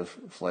conservative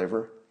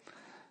flavor,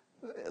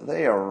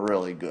 they are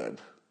really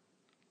good.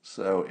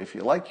 So if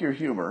you like your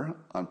humor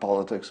on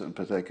politics in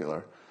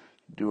particular,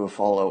 do a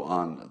follow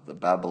on the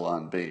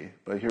Babylon Bee.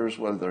 But here's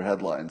one of their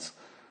headlines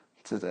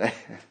today.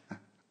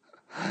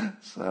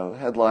 So,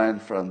 headline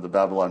from the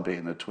Babylon Bee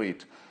in a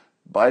tweet.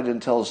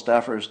 Biden tells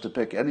staffers to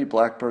pick any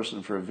black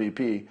person for a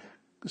VP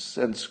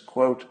since,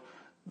 quote,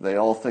 they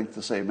all think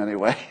the same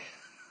anyway.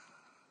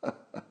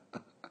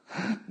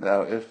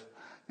 Now,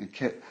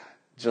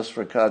 just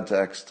for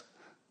context,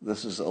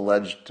 this is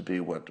alleged to be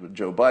what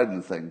Joe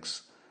Biden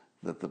thinks,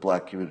 that the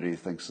black community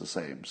thinks the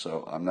same.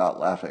 So I'm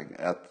not laughing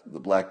at the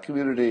black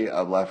community.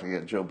 I'm laughing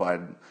at Joe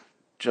Biden,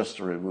 just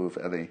to remove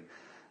any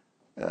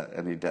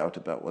doubt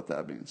about what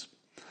that means.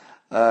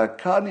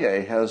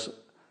 Kanye has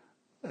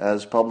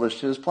published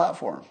his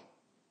platform,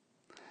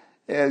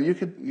 and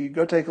you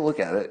go take a look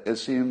at it. It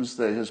seems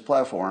that his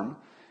platform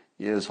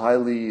is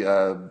highly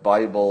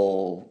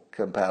Bible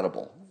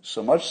compatible,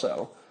 so much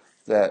so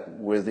that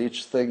with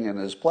each thing in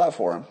his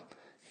platform,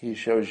 he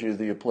shows you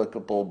the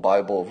applicable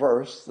Bible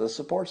verse that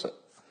supports it.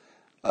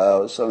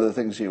 Some of the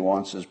things he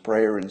wants is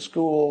prayer in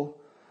school,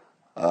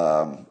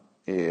 and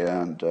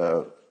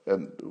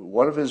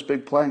one of his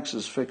big planks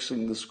is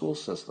fixing the school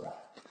system,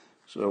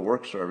 so it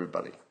works for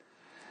everybody.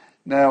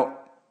 Now,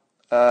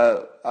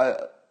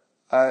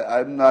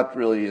 I'm not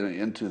really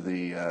into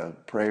the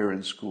prayer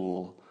in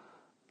school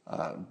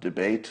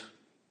debate.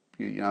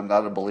 I'm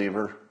not a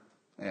believer,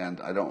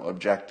 and I don't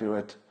object to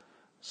it.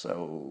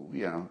 So,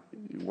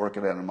 work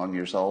it out among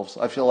yourselves.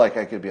 I feel like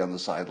I could be on the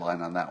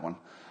sideline on that one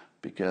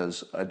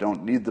because I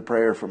don't need the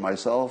prayer for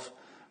myself,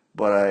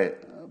 but I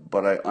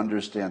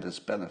understand its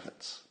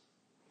benefits.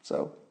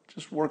 So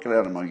just work it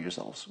out among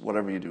yourselves.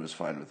 Whatever you do is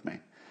fine with me.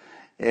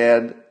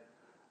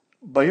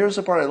 But here's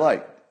the part I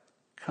like.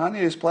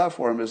 Kanye's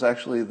platform is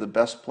actually the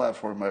best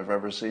platform I've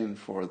ever seen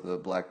for the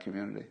black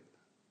community.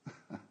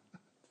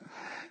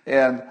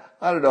 And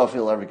I don't know if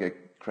he'll ever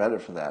get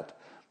credit for that.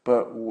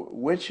 But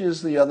which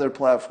is the other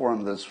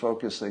platform that's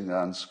focusing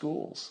on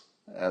schools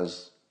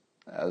as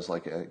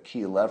like a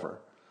key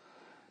lever?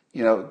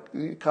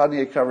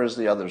 Kanye covers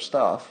the other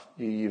stuff.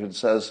 He even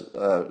says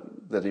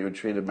that he would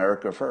treat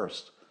America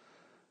first.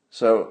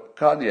 So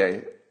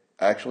Kanye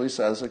actually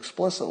says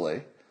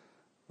explicitly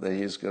that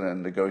he's going to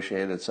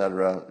negotiate,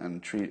 etc.,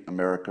 and treat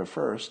America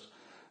first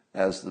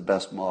as the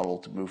best model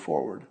to move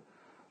forward.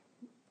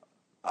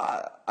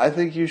 I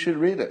think you should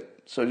read it.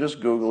 So just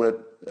Google it,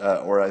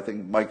 or I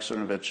think Mike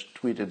Cernovich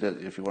tweeted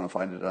it if you want to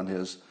find it on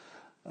his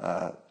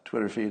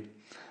Twitter feed.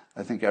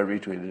 I think I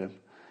retweeted him.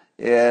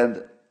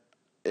 And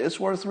it's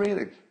worth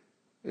reading.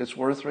 It's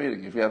worth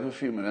reading. If you have a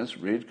few minutes,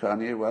 read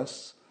Kanye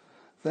West's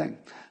thing.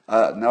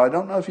 Now, I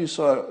don't know if you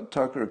saw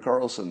Tucker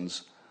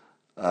Carlson's,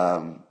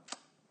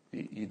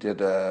 he did,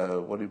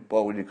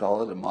 what would you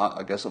call it?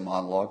 I guess a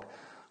monologue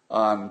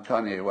on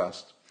Kanye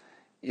West.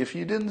 If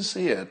you didn't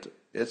see it,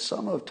 it's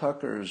some of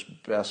Tucker's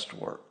best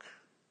work.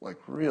 Like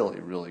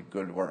really, really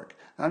good work.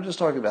 And I'm just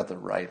talking about the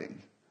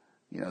writing,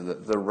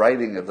 the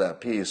writing of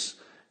that piece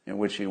in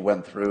which he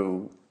went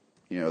through,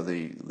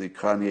 the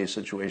Kanye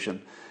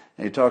situation.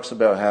 And he talks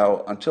about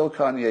how until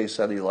Kanye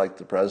said he liked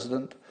the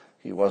president,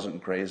 he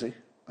wasn't crazy.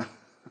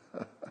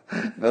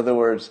 In other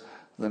words,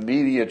 the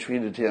media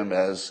treated him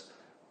as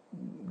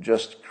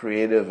just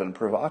creative and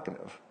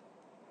provocative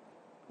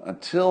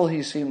until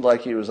he seemed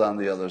like he was on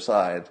the other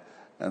side.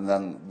 And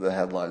then the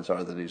headlines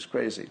are that he's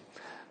crazy.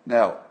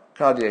 Now,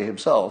 Kanye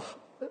himself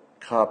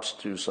cops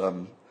to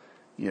some,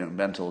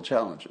 mental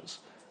challenges.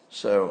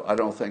 So I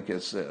don't think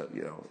it's,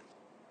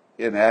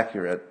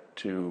 inaccurate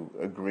to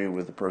agree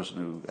with the person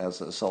who has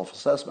a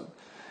self-assessment.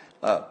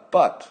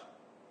 But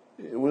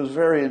it was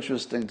very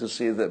interesting to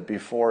see that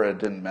before it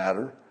didn't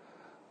matter,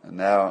 and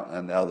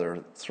now they're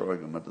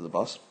throwing him under the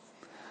bus.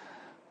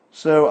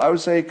 So I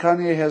would say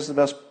Kanye has the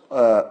best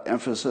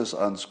emphasis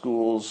on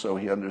schools, so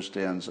he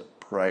understands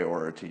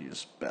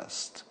priorities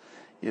best.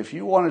 If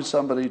you wanted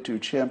somebody to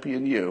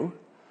champion you,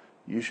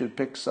 you should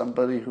pick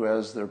somebody who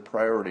has their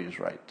priorities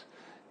right.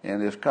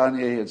 And if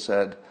Kanye had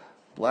said,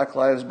 Black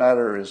Lives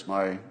Matter is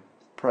my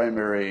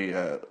primary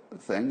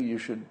thing, you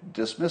should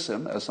dismiss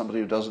him as somebody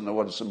who doesn't know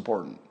what is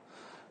important.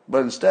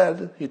 But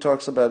instead, he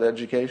talks about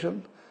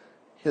education,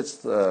 hits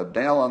the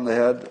nail on the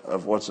head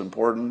of what's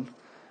important,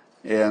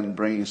 and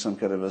bringing some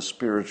kind of a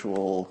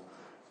spiritual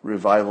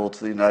revival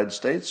to the United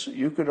States,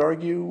 you could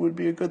argue would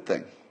be a good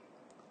thing.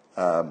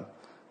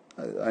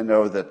 I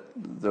know that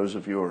those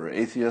of you who are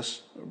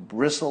atheists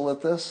bristle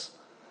at this,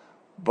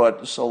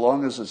 but so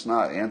long as it's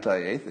not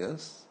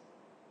anti-atheist,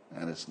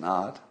 and it's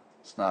not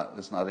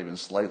even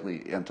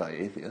slightly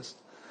anti-atheist,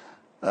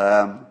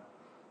 I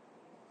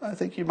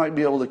think you might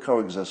be able to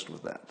coexist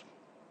with that.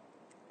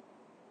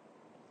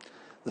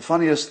 The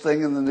funniest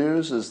thing in the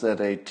news is that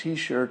a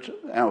T-shirt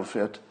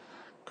outfit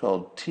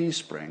called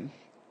Teespring,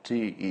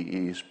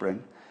 T-E-E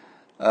Spring,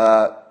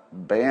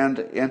 banned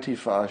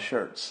Antifa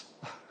shirts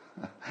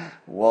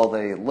while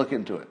they look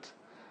into it.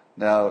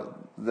 Now,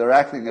 they're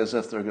acting as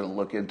if they're going to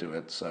look into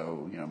it,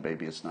 so,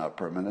 maybe it's not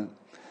permanent.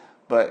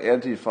 But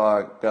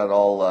Antifa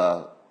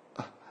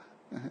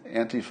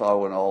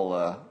went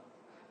all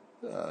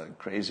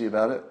crazy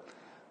about it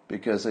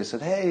because they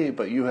said, hey,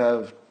 but you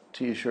have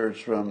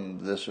T-shirts from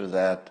this or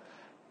that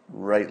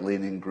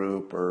right-leaning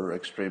group or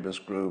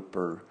extremist group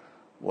or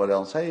what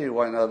else? Hey,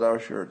 why not our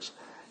shirts?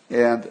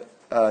 And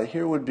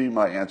here would be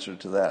my answer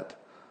to that.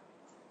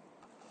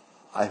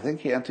 I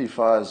think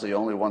Antifa is the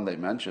only one they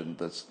mentioned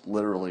that's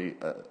literally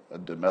a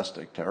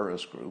domestic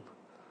terrorist group.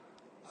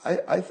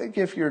 I think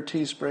if you're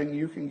Teespring,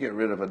 you can get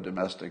rid of a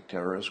domestic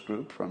terrorist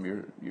group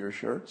from your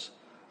shirts.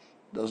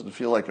 Doesn't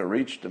feel like a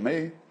reach to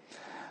me.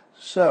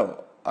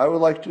 So I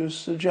would like to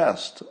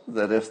suggest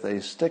that if they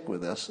stick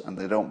with this and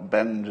they don't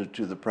bend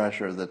to the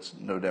pressure that's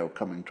no doubt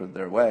coming to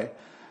their way,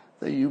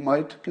 that you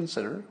might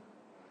consider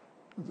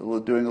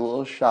doing a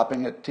little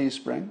shopping at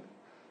Teespring,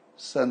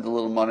 send a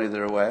little money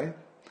their way.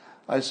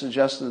 I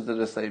suggested that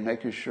if they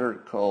make a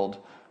shirt called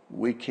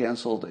 "We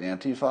Canceled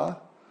Antifa,"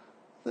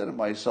 then it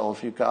might sell a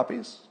few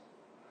copies.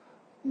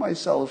 It might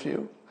sell a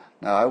few.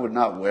 Now, I would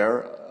not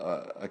wear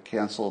a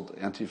canceled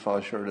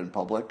Antifa shirt in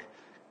public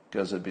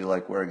because it'd be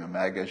like wearing a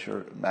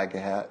MAGA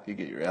hat. You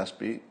get your ass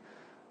beat.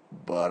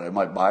 But I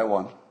might buy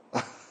one.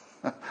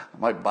 I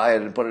might buy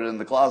it and put it in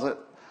the closet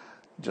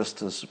just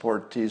to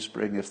support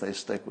Teespring if they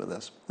stick with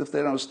this. If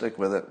they don't stick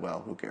with it,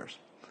 well, who cares?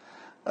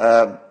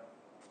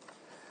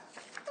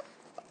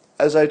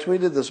 As I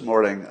tweeted this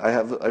morning,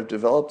 I've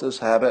developed this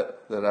habit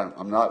that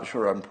I'm not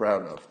sure I'm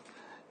proud of.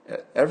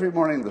 Every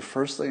morning, the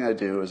first thing I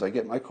do is I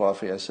get my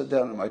coffee, I sit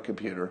down at my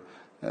computer,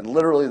 and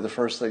literally the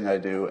first thing I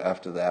do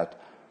after that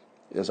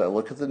is I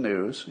look at the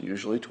news,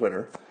 usually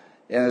Twitter,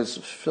 and it's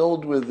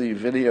filled with the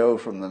video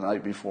from the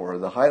night before,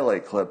 the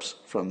highlight clips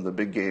from the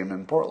big game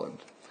in Portland.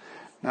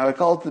 Now, I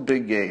call it the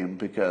big game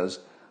because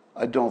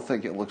I don't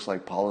think it looks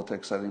like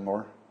politics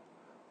anymore.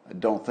 I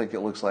don't think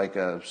it looks like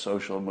a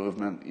social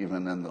movement,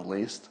 even in the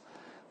least.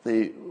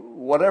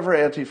 Whatever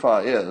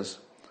Antifa is,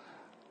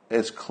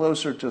 it's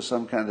closer to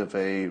some kind of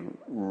a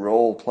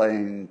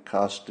role-playing,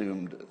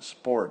 costumed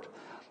sport.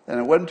 And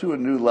it went to a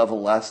new level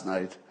last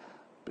night,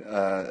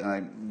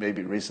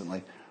 maybe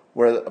recently,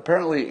 where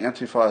apparently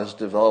Antifa has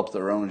developed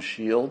their own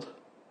shield,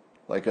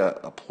 like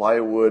a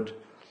plywood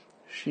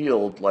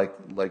shield, like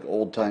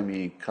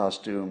old-timey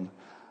costume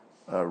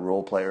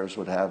role players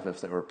would have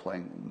if they were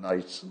playing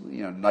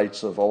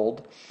knights of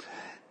old.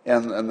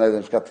 And then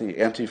they've got the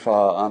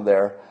Antifa on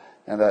there.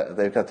 And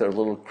they've got their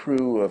little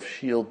crew of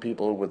shield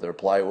people with their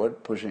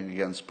plywood pushing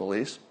against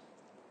police.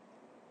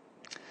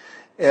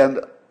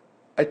 And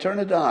I turn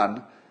it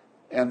on,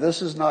 and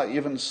this is not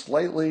even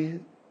slightly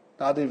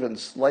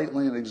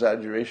an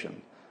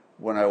exaggeration.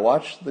 When I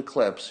watch the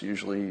clips,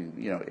 usually,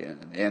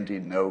 an Andy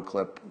No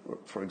clip,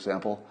 for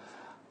example,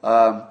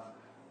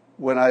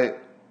 when I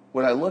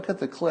look at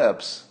the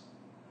clips,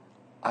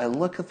 I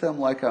look at them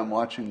like I'm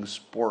watching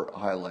sport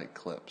highlight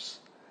clips.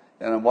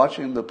 And I'm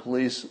watching the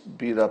police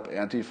beat up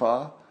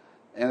Antifa,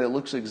 and it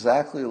looks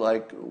exactly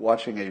like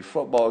watching a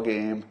football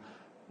game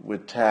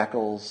with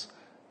tackles,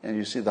 and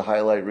you see the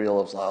highlight reel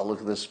of,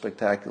 look at this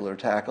spectacular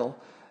tackle.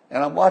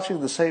 And I'm watching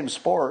the same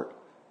sport,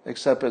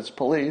 except it's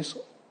police,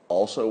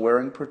 also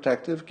wearing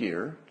protective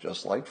gear,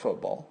 just like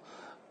football,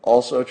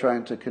 also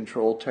trying to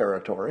control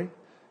territory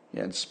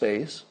and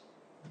space,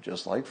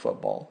 just like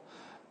football.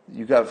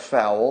 You got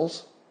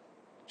fouls,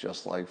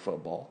 just like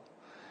football.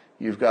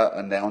 You've got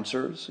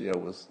announcers,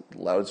 with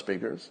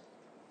loudspeakers,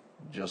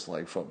 just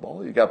like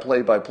football. You got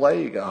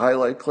play-by-play, you got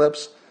highlight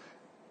clips.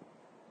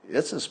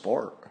 It's a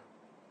sport.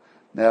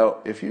 Now,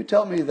 if you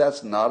tell me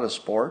that's not a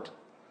sport,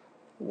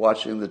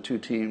 watching the two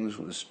teams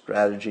with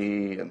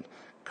strategy and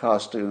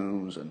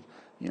costumes and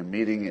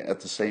meeting at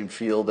the same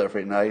field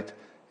every night,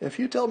 if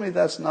you tell me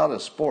that's not a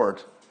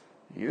sport,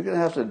 you're going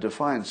to have to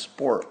define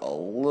sport a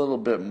little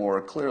bit more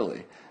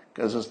clearly,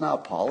 because it's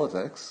not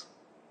politics.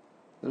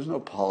 There's no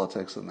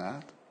politics in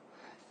that.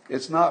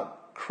 It's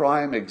not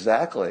crime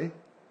exactly,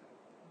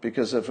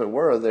 because if it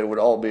were, they would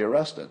all be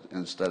arrested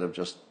instead of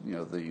just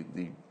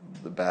the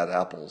bad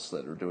apples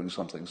that are doing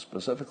something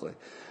specifically.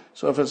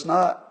 So if it's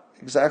not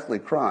exactly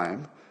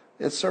crime,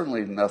 it's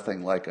certainly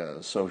nothing like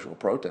a social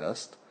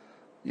protest,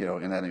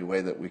 in any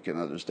way that we can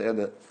understand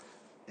it.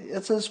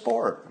 It's a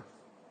sport,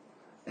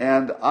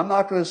 and I'm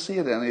not going to see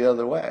it any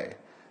other way.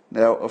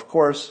 Now, of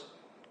course,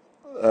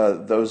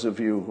 those of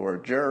you who are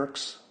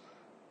jerks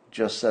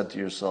just said to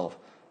yourself,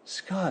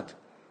 Scott,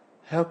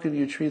 how can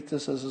you treat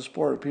this as a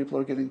sport? People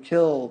are getting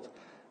killed,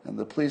 and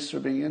the police are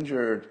being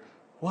injured.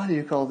 Why do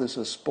you call this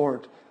a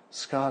sport,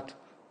 Scott?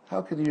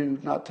 How can you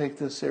not take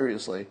this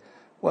seriously?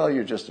 Well,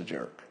 you're just a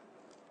jerk,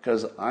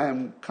 because I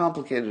am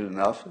complicated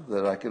enough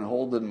that I can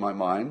hold in my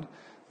mind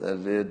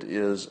that it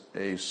is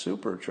a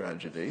super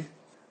tragedy,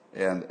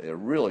 and it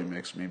really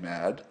makes me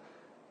mad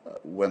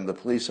when the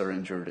police are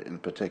injured in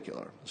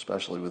particular,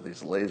 especially with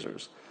these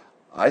lasers.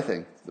 I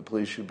think the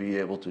police should be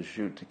able to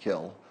shoot to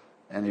kill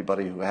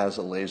anybody who has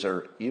a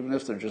laser, even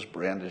if they're just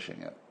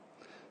brandishing it.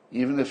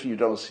 Even if you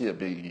don't see it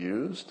being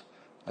used,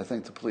 I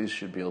think the police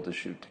should be able to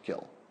shoot to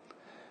kill.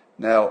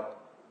 Now,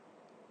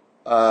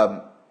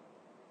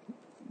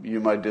 you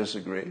might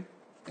disagree,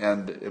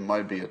 and it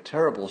might be a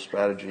terrible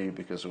strategy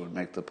because it would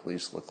make the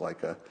police look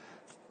like a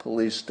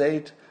police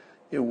state.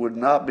 It would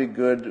not be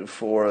good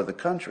for the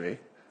country,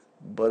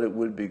 but it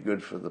would be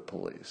good for the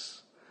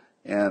police.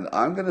 And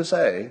I'm going to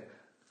say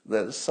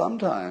that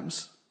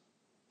sometimes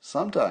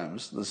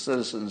the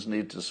citizens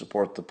need to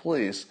support the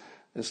police.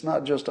 It's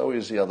not just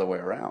always the other way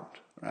around,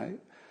 right?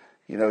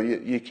 You know,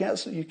 you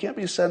can't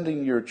be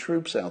sending your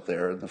troops out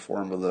there in the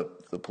form of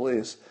the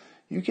police.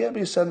 You can't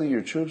be sending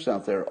your troops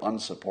out there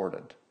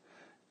unsupported.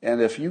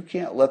 And if you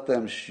can't let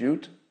them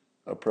shoot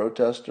a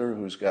protester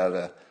who's got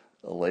a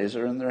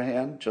laser in their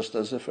hand, just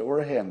as if it were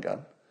a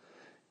handgun,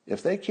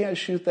 if they can't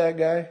shoot that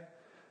guy,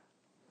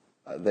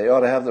 they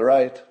ought to have the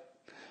right.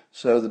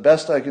 So the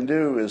best I can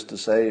do is to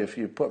say, if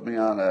you put me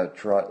on a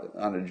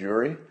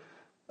jury,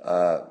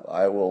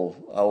 I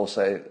will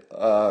say,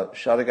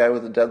 shot a guy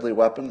with a deadly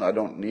weapon. I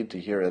don't need to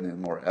hear any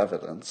more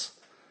evidence.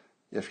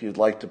 If you'd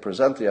like to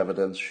present the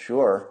evidence,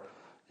 sure,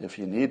 if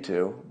you need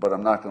to, but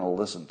I'm not going to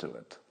listen to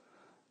it.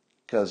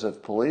 Because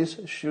if police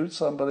shoot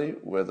somebody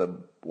with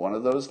one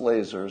of those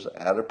lasers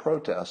at a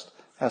protest,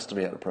 has to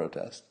be at a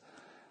protest,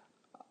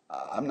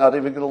 I'm not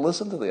even going to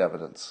listen to the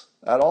evidence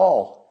at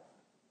all.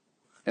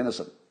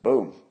 Innocent.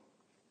 Boom.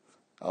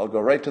 I'll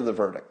go right to the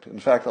verdict. In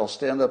fact, I'll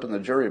stand up in the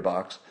jury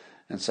box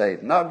and say,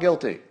 not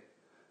guilty.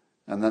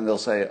 And then they'll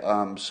say,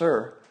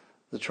 sir,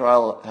 the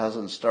trial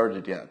hasn't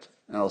started yet.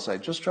 And I'll say,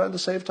 just trying to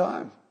save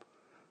time.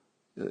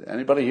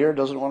 Anybody here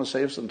doesn't want to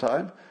save some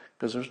time?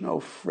 Because there's no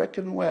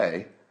frickin'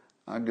 way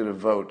I'm going to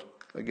vote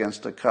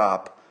against a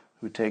cop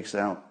who takes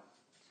out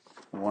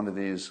one of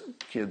these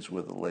kids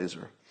with a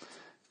laser.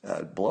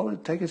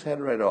 Take his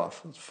head right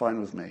off. It's fine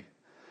with me.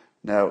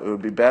 Now, it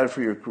would be bad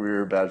for your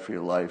career, bad for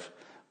your life,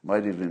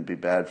 might even be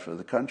bad for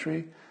the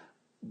country,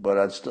 but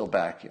I'd still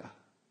back you.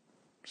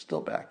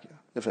 Still back you,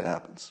 if it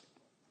happens.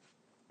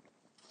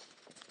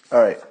 All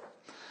right.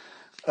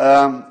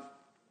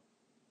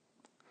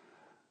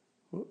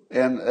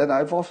 And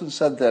I've often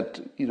said that,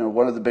 you know,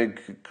 one of the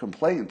big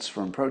complaints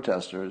from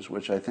protesters,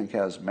 which I think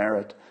has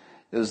merit,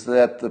 is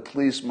that the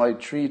police might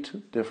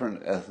treat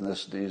different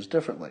ethnicities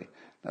differently.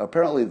 Now,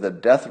 apparently the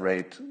death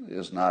rate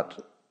is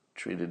not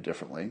treated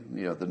differently.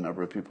 You know, the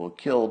number of people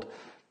killed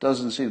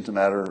doesn't seem to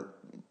matter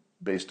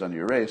based on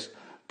your race,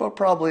 but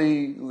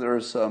probably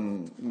there's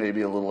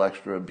maybe a little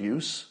extra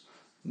abuse.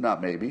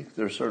 Not maybe.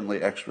 There's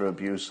certainly extra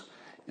abuse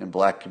in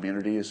black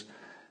communities.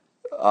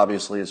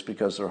 Obviously, it's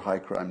because they're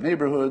high-crime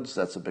neighborhoods.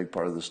 That's a big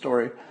part of the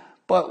story.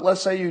 But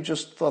let's say you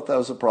just thought that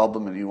was a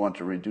problem and you want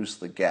to reduce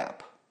the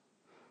gap.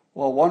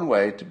 Well, one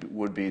way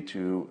would be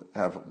to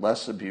have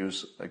less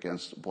abuse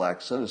against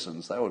black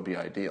citizens. That would be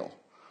ideal.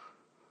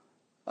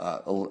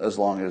 As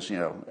long as, you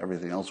know,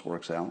 everything else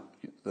works out.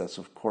 That's,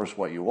 of course,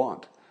 what you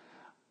want.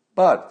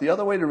 But the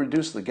other way to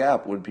reduce the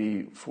gap would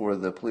be for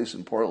the police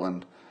in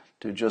Portland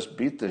to just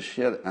beat the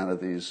shit out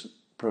of these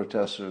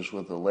protesters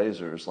with the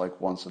lasers like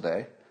once a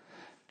day,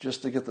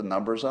 just to get the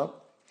numbers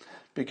up.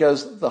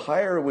 Because the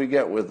higher we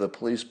get with the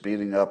police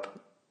beating up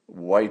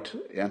white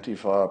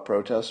Antifa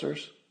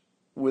protesters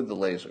with the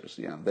lasers,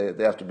 you know,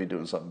 they have to be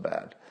doing something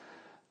bad.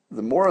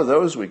 The more of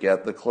those we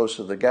get, the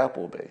closer the gap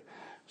will be.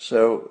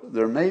 So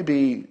there may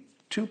be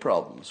two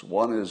problems.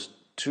 One is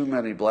too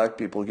many black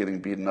people getting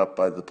beaten up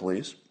by the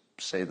police,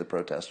 say the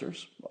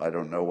protesters. I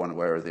don't know one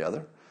way or the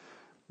other.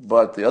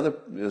 But the other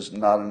is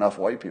not enough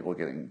white people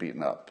getting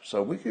beaten up.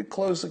 So we could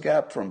close the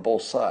gap from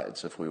both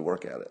sides if we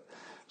work at it.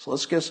 So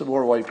let's get some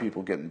more white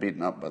people getting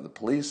beaten up by the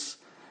police.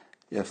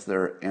 If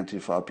they're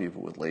Antifa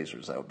people with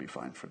lasers, that would be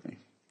fine for me.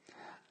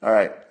 All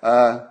right.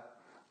 I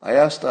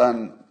asked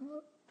on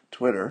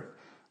Twitter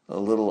a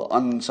little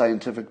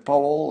unscientific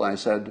poll. I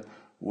said,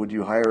 would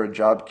you hire a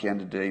job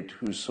candidate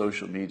whose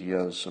social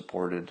media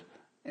supported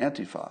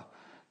Antifa?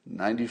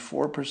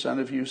 94%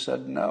 of you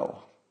said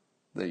no,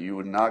 that you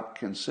would not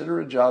consider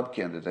a job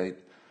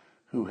candidate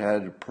who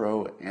had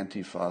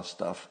pro-Antifa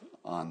stuff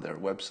on their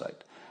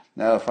website.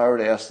 Now, if I were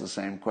to ask the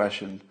same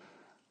question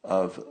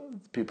of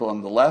people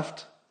on the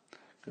left,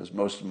 because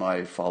most of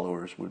my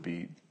followers would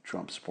be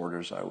Trump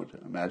supporters, I would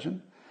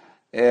imagine.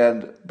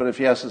 But if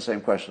you ask the same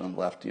question on the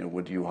left, you know,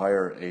 would you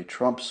hire a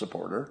Trump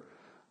supporter?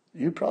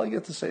 You'd probably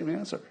get the same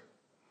answer.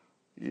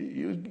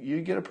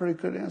 You get a pretty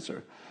good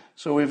answer.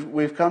 So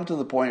we've come to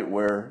the point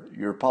where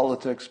your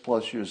politics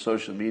plus your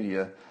social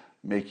media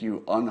make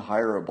you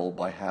unhireable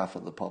by half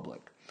of the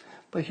public.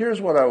 But here's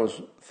what I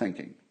was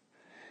thinking.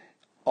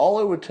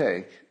 All it would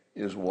take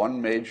is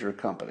one major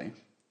company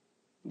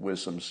with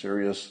some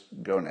serious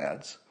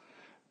gonads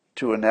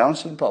to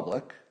announce in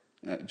public,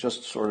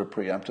 just sort of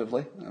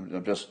preemptively,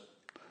 I'm just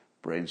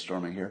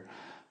brainstorming here,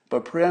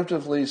 but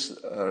preemptively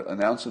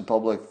announce in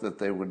public that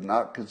they would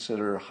not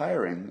consider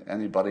hiring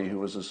anybody who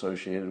was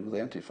associated with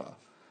Antifa.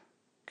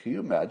 Can you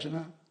imagine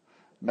that?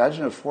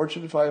 Imagine a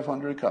Fortune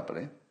 500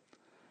 company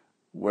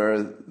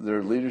where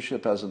their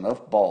leadership has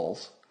enough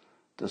balls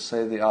to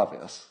say the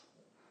obvious,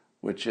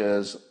 which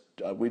is,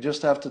 we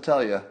just have to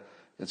tell you,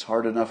 it's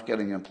hard enough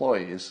getting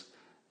employees,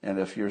 and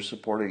if you're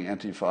supporting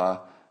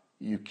Antifa,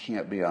 you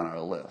can't be on our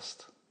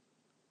list,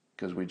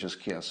 because we just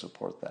can't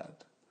support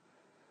that.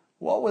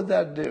 What would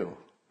that do?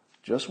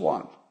 Just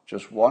one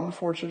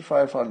Fortune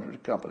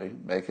 500 company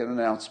make an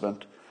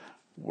announcement.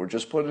 We're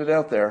just putting it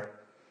out there.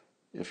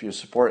 If you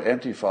support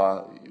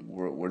Antifa,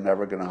 we're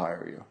never going to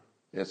hire you.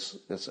 It's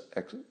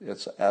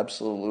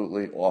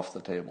absolutely off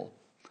the table.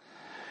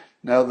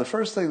 Now, the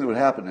first thing that would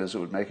happen is it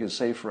would make it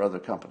safe for other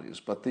companies.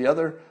 But the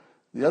other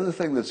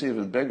thing that's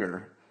even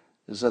bigger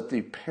is that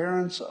the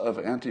parents of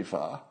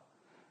Antifa,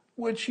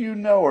 which you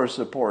know are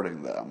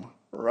supporting them,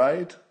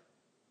 right?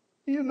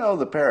 You know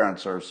the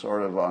parents are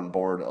sort of on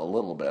board a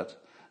little bit,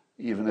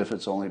 even if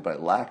it's only by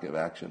lack of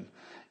action.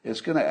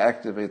 It's going to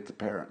activate the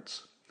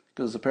parents,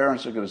 because the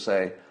parents are going to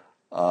say,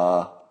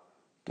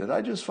 did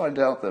I just find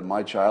out that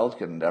my child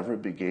can never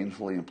be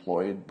gainfully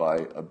employed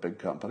by a big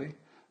company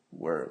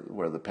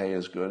where the pay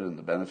is good and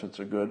the benefits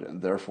are good,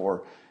 and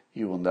therefore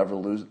he will never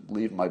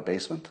leave my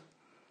basement?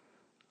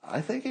 I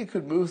think it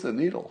could move the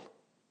needle.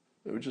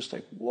 It would just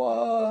take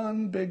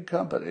one big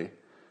company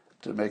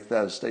to make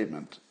that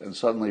statement, and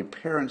suddenly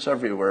parents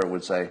everywhere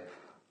would say,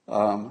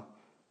 hello,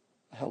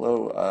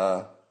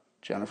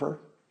 Jennifer,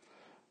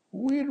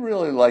 we'd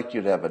really like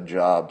you to have a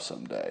job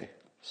someday,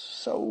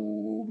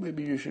 so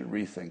maybe you should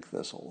rethink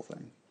this whole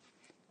thing.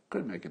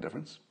 Could make a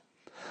difference.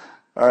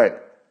 All right.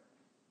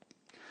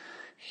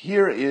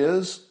 Here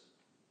is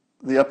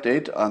the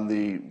update on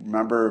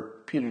remember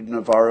Peter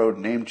Navarro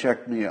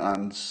name-checked me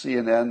on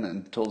CNN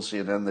and told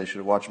CNN they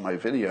should watch my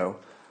video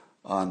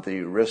on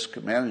the risk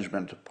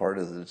management part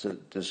of the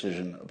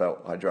decision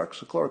about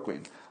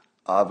hydroxychloroquine.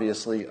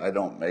 Obviously, I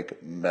don't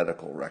make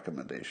medical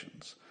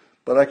recommendations,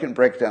 but I can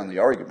break down the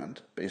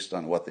argument based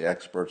on what the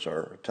experts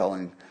are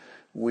telling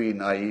we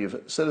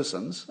naive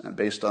citizens, and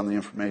based on the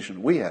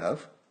information we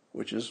have,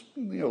 which is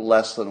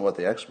less than what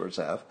the experts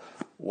have.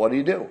 What do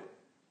you do?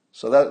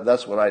 So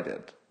that's what I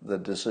did, the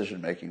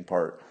decision-making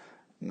part,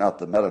 not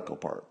the medical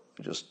part.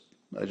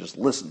 I just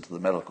listened to the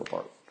medical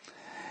part.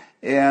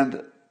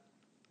 And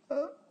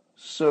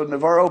so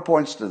Navarro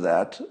points to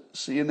that.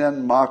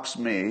 CNN mocks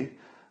me.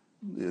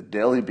 The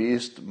Daily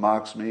Beast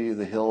mocks me.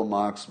 The Hill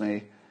mocks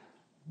me.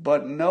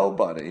 But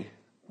nobody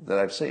that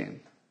I've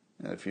seen,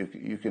 if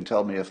you can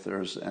tell me if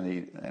there's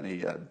any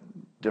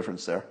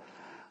difference there,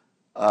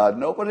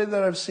 nobody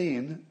that I've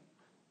seen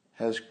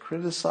has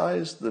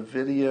criticized the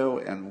video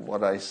and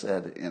what I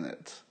said in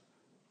it.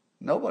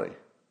 Nobody.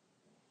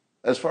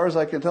 As far as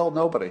I can tell,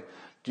 nobody.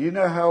 Do you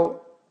know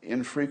how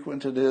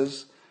infrequent it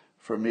is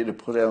for me to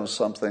put out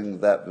something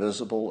that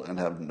visible and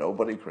have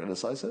nobody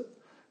criticize it?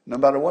 No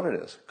matter what it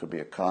is. It could be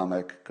a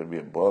comic, could be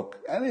a book,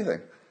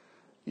 anything.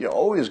 You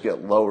always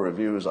get low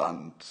reviews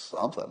on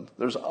something.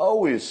 There's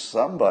always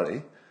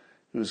somebody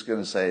who's going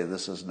to say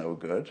this is no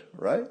good,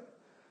 right?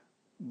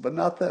 But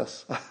not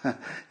this.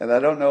 And I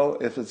don't know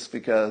if it's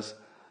because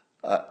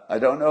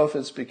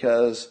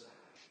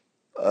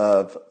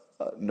of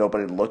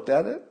nobody looked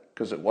at it,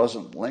 because it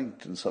wasn't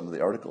linked in some of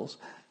the articles,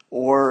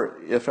 or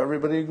if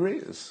everybody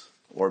agrees,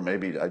 or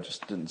maybe I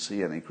just didn't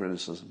see any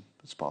criticism.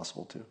 It's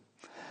possible too.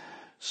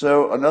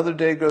 So another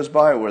day goes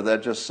by where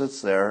that just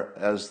sits there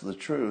as the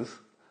truth,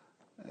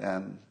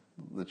 and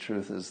the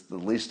truth is the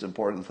least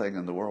important thing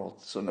in the world,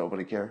 so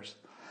nobody cares.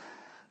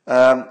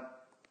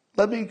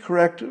 Let me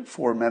correct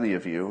for many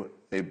of you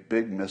a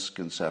big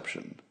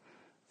misconception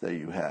that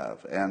you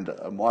have. And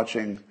I'm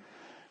watching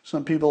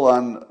some people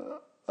on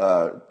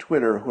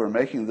Twitter who are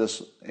making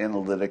this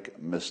analytic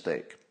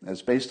mistake.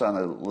 It's based on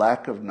a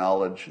lack of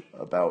knowledge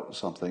about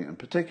something in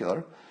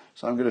particular.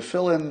 So I'm going to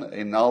fill in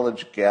a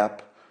knowledge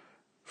gap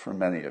for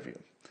many of you.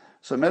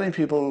 So many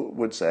people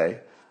would say,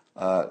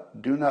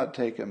 do not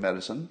take a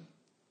medicine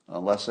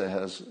unless it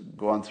has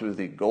gone through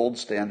the gold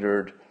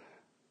standard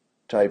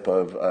type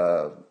of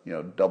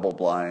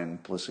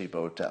double-blind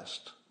placebo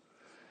test.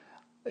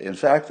 In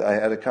fact, I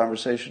had a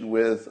conversation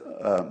with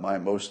my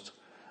most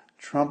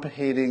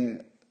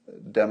Trump-hating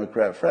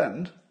Democrat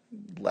friend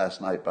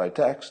last night by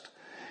text,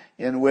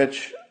 in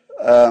which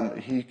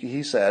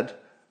he said,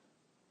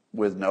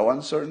 with no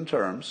uncertain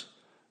terms,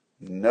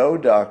 no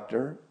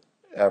doctor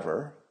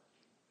ever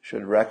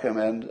should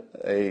recommend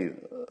a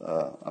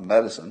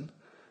medicine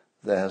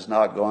that has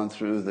not gone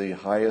through the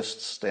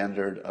highest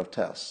standard of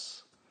tests.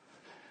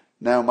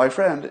 Now, my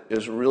friend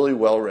is really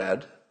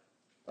well-read,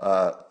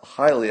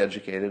 highly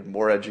educated,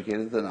 more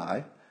educated than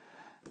I,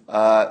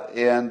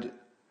 and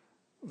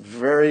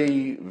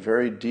very,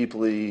 very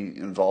deeply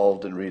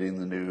involved in reading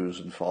the news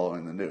and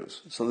following the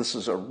news. So this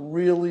is a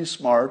really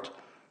smart,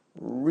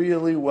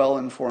 really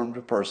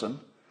well-informed person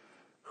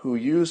who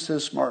used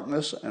his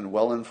smartness and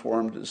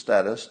well-informed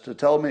status to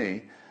tell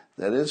me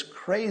that it's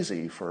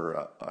crazy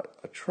for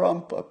a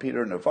Trump, a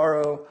Peter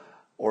Navarro,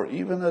 or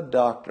even a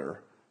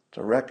doctor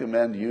to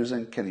recommend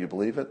using, can you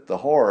believe it, the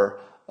horror,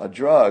 a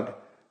drug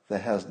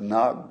that has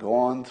not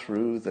gone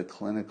through the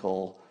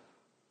clinical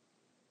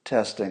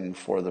testing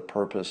for the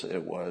purpose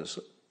it was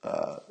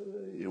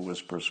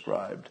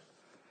prescribed.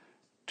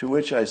 To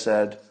which I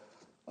said,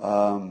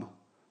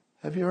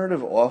 have you heard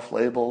of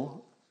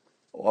off-label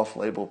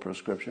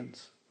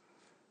prescriptions?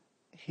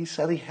 He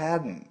said he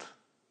hadn't.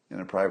 In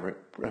a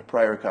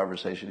prior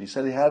conversation, he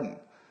said he hadn't.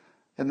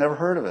 Had never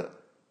heard of it.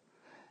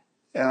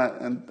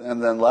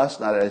 And then last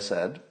night I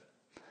said,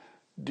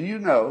 do you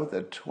know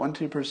that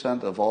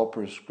 20% of all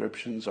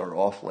prescriptions are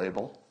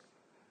off-label?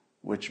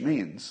 Which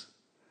means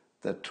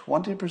that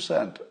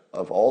 20%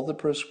 of all the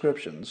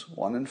prescriptions,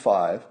 1 in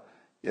 5,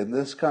 in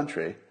this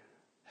country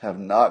have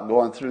not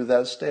gone through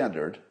that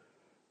standard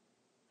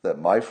that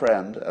my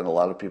friend and a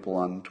lot of people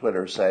on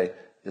Twitter say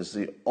is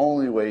the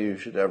only way you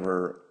should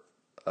ever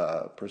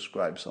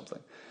prescribe something.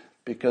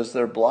 Because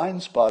their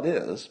blind spot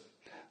is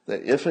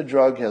that if a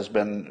drug has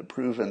been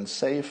proven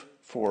safe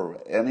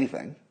for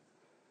anything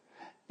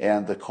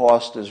and the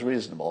cost is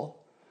reasonable,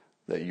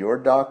 that your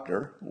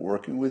doctor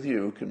working with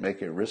you can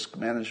make a risk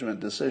management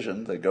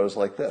decision that goes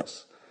like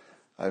this.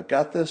 I've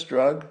got this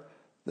drug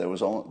that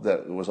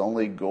was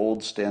only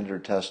gold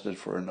standard tested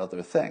for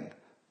another thing,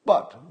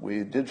 but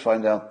we did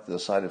find out the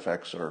side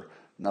effects are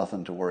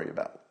nothing to worry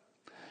about.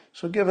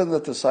 So given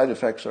that the side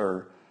effects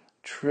are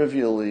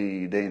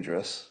trivially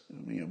dangerous,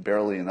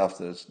 barely enough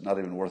that it's not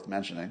even worth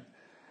mentioning,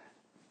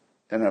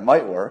 and it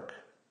might work,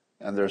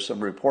 and there's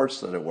some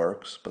reports that it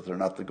works, but they're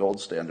not the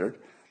gold standard,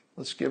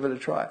 let's give it a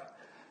try.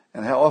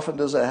 And how often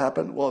does that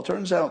happen? Well, it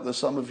turns out that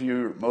some of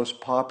your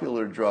most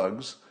popular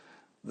drugs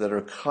that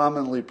are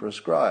commonly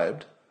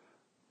prescribed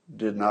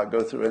did not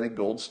go through any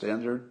gold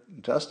standard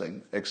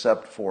testing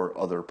except for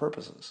other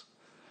purposes.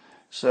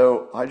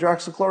 So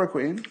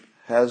hydroxychloroquine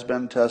has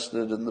been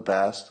tested in the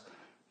past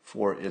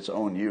for its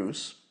own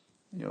use,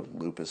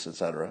 lupus,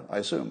 etc.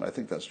 I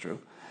think that's true.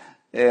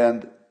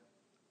 And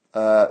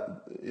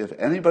if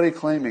anybody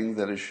claiming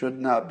that it should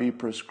not be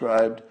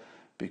prescribed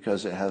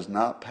because it has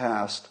not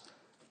passed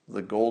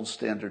the gold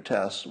standard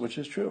test, which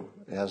is true,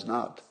 it has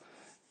not,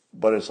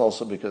 but it's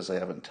also because they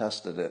haven't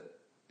tested it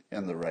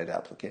in the right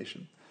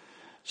application.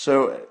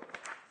 So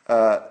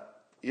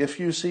if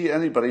you see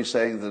anybody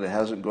saying that it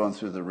hasn't gone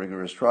through the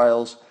rigorous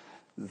trials,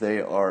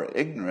 they are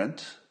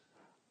ignorant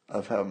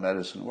of how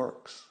medicine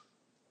works.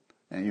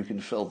 And you can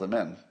fill them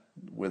in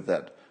with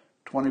that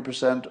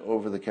 20%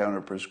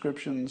 over-the-counter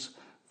prescriptions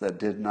that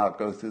did not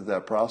go through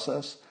that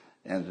process,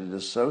 and it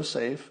is so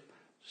safe,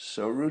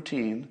 so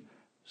routine,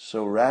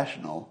 so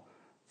rational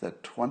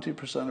that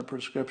 20% of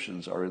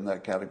prescriptions are in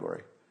that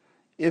category.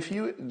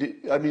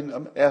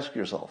 Ask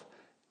yourself,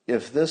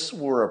 if this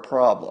were a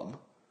problem,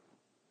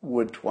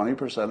 would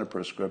 20% of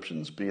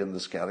prescriptions be in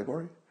this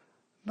category?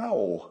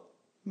 No.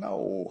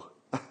 All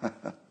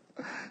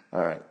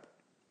right.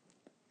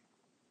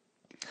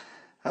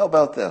 How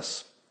about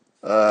this?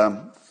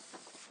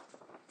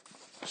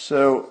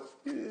 So,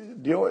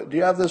 do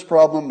you have this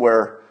problem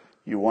where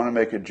you want to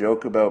make a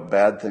joke about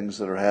bad things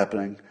that are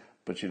happening,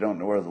 but you don't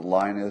know where the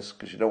line is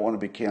because you don't want to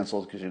be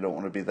canceled because you don't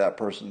want to be that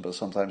person, but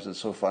sometimes it's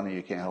so funny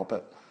you can't help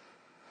it?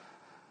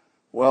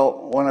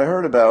 Well, when I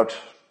heard about,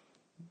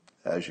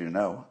 as you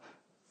know,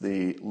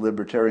 the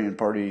Libertarian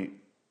Party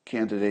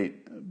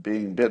candidate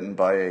being bitten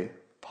by a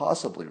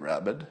possibly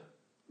rabid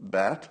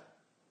bat,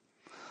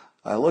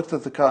 I looked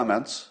at the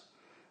comments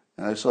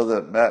and I saw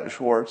that Matt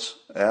Schwartz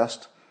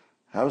asked,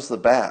 "How's the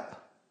bat?"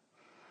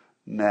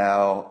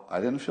 Now, I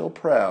didn't feel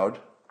proud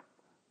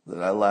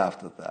that I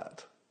laughed at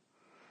that.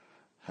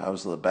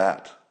 How's the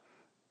bat?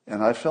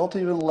 And I felt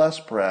even less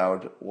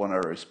proud when I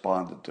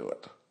responded to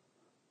it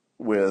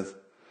with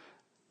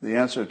the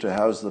answer to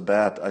how's the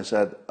bat. I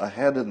said,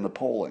 ahead in the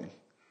polling.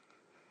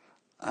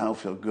 I don't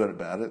feel good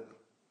about it.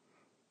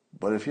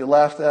 But if you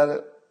laughed at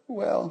it,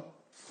 well,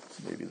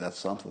 maybe that's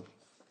something.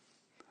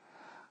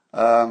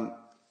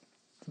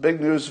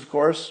 Big news, of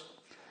course,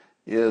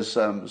 is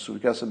so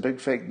we've got some big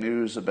fake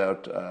news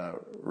about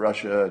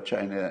Russia,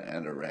 China,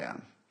 and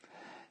Iran.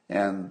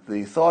 And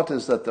the thought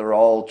is that they're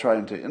all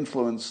trying to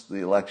influence the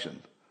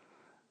election.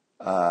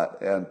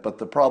 But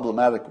the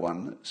problematic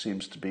one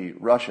seems to be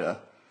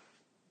Russia,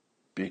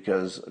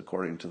 because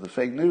according to the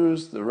fake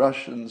news, the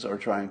Russians are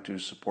trying to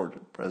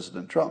support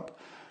President Trump.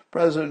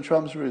 President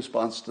Trump's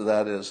response to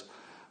that is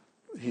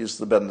he's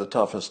been the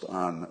toughest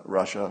on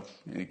Russia.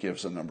 He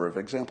gives a number of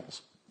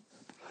examples.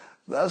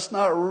 That's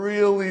not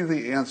really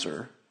the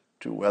answer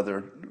to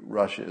whether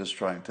Russia is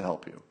trying to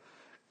help you.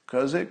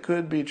 Because it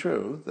could be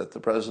true that the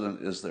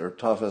president is their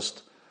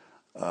toughest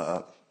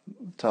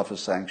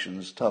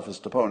sanctions,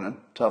 toughest opponent,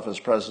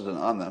 toughest president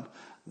on them.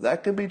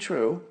 That could be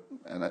true,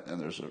 and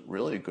there's a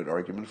really good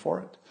argument for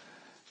it.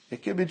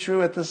 It could be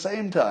true at the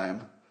same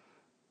time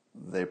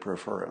they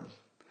prefer him.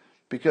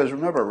 Because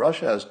remember,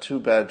 Russia has two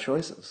bad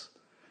choices.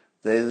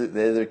 They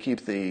either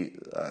keep the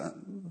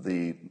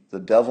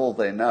devil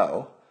they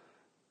know,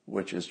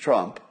 which is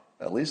Trump.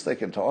 At least they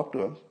can talk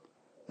to him.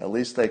 At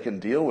least they can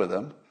deal with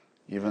him,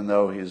 even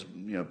though he's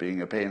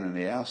being a pain in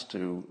the ass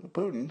to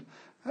Putin.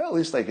 At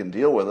least they can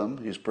deal with him.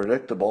 He's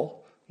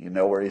predictable. You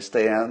know where he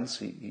stands.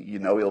 You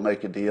know he'll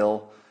make a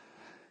deal.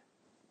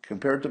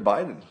 Compared to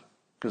Biden.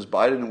 because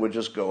Biden would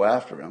just go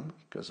after him,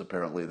 because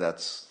apparently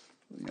that's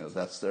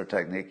their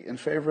technique, in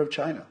favor of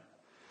China.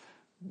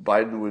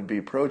 Biden would be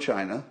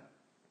pro-China,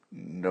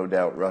 no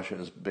doubt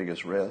Russia's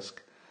biggest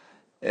risk.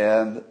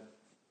 And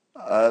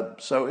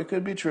so it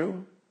could be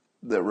true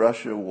that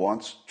Russia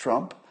wants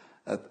Trump.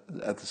 At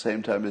the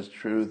same time, it's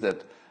true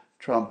that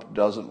Trump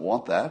doesn't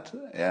want that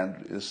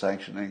and is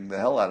sanctioning the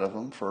hell out of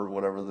them for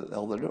whatever the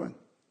hell they're doing.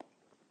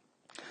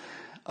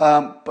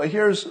 But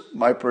here's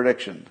my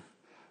prediction.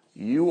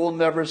 You will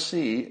never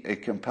see a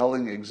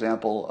compelling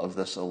example of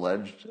this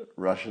alleged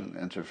Russian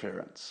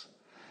interference.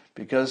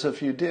 Because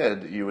if you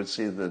did, you would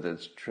see that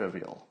it's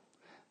trivial.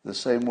 The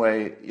same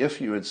way, if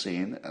you had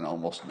seen, and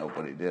almost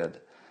nobody did,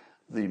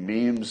 the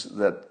memes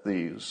that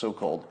the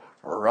so-called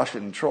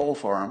Russian troll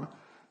farm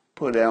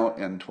put out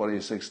in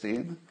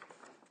 2016,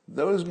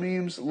 those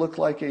memes look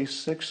like a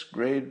 6th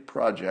grade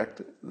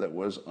project that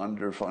was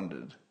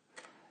underfunded.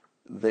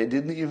 They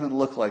didn't even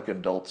look like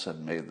adults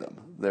had made them.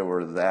 They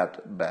were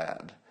that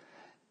bad.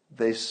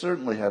 They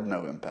certainly had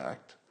no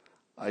impact.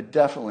 I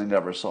definitely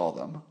never saw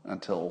them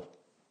until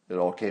it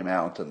all came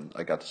out and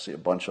I got to see a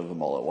bunch of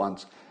them all at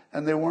once.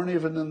 And they weren't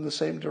even in the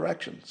same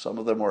direction. Some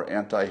of them were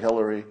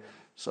anti-Hillary,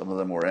 some of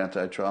them were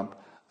anti-Trump.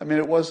 I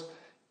mean,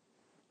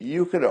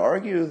 you could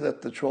argue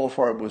that the troll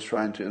farm was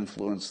trying to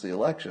influence the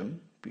election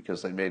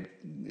because they made,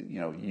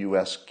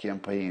 U.S.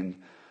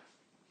 campaign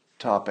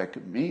topic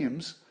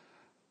memes,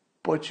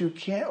 but you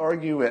can't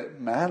argue it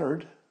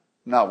mattered,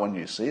 not when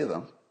you see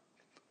them.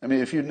 I mean,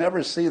 if you'd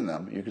never seen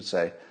them, you could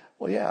say,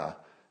 well, yeah,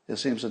 it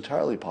seems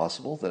entirely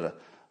possible that a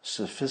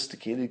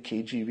sophisticated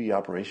KGB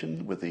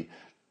operation with the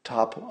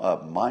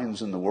top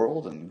minds in the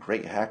world and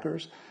great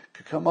hackers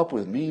could come up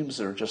with memes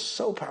that are just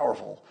so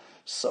powerful,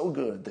 so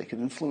good, they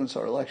can influence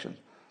our election.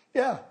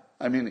 Yeah,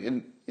 I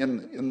mean,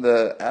 in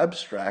the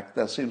abstract,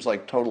 that seems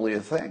like totally a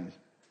thing.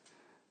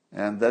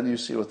 And then you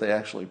see what they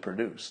actually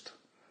produced.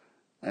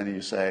 And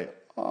you say,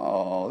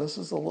 oh, this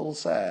is a little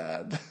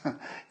sad.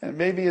 And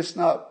maybe it's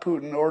not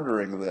Putin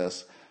ordering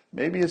this.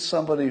 Maybe it's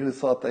somebody who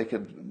thought they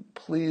could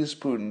please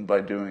Putin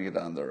by doing it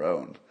on their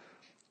own,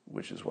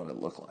 which is what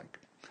it looked like.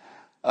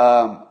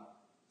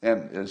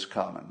 And is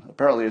common.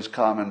 Apparently it's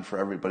common for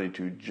everybody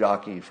to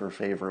jockey for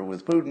favor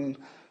with Putin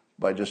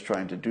by just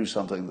trying to do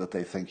something that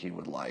they think he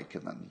would like.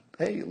 And then,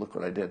 hey, look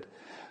what I did.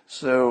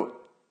 So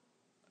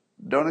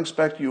don't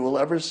expect you will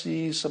ever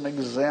see some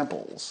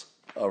examples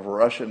of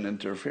Russian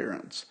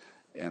interference.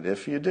 And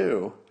if you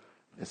do,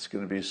 it's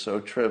going to be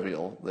so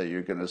trivial that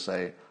you're going to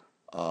say,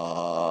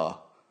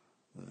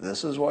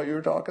 this is what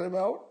you're talking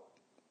about?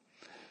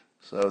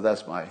 So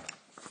that's my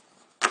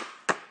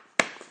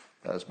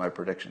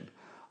prediction.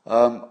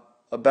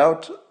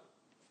 About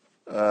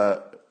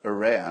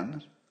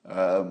Iran,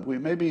 we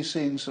may be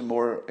seeing some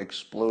more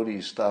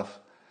explodey stuff,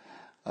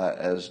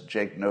 as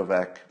Jake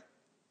Novak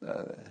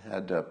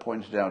had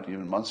pointed out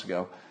even months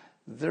ago.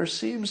 There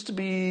seems to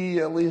be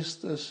at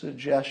least a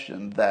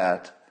suggestion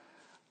that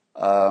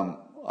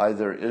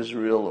either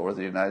Israel or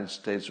the United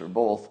States or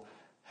both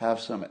have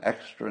some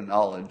extra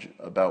knowledge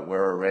about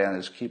where Iran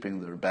is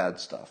keeping their bad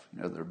stuff,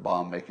 their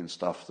bomb-making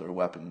stuff, their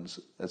weapons,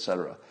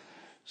 etc.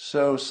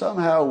 So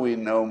somehow we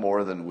know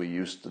more than we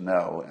used to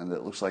know, and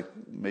it looks like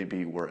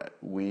maybe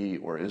we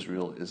or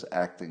Israel is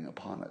acting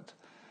upon it.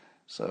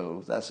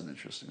 So that's an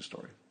interesting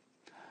story.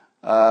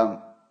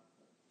 All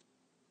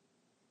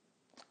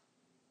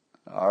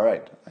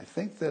right, I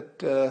think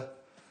that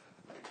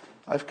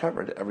I've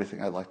covered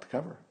everything I'd like to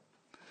cover.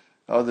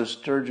 Oh, the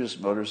Sturgis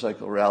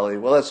motorcycle rally.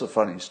 Well, that's a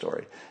funny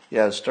story.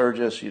 Yeah,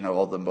 Sturgis,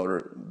 all the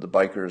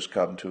bikers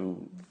come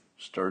to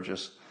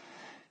Sturgis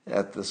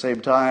at the same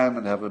time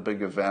and have a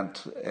big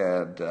event,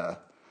 and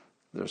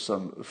there's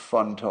some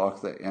fun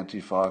talk that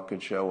Antifa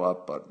could show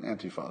up, but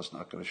Antifa is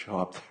not going to show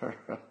up there.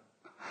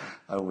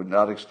 I would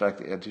not expect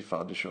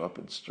Antifa to show up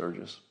in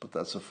Sturgis, but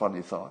that's a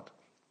funny thought.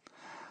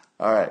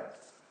 All right,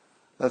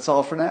 that's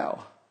all for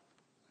now.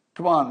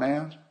 Come on,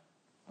 man.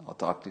 I'll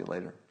talk to you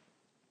later.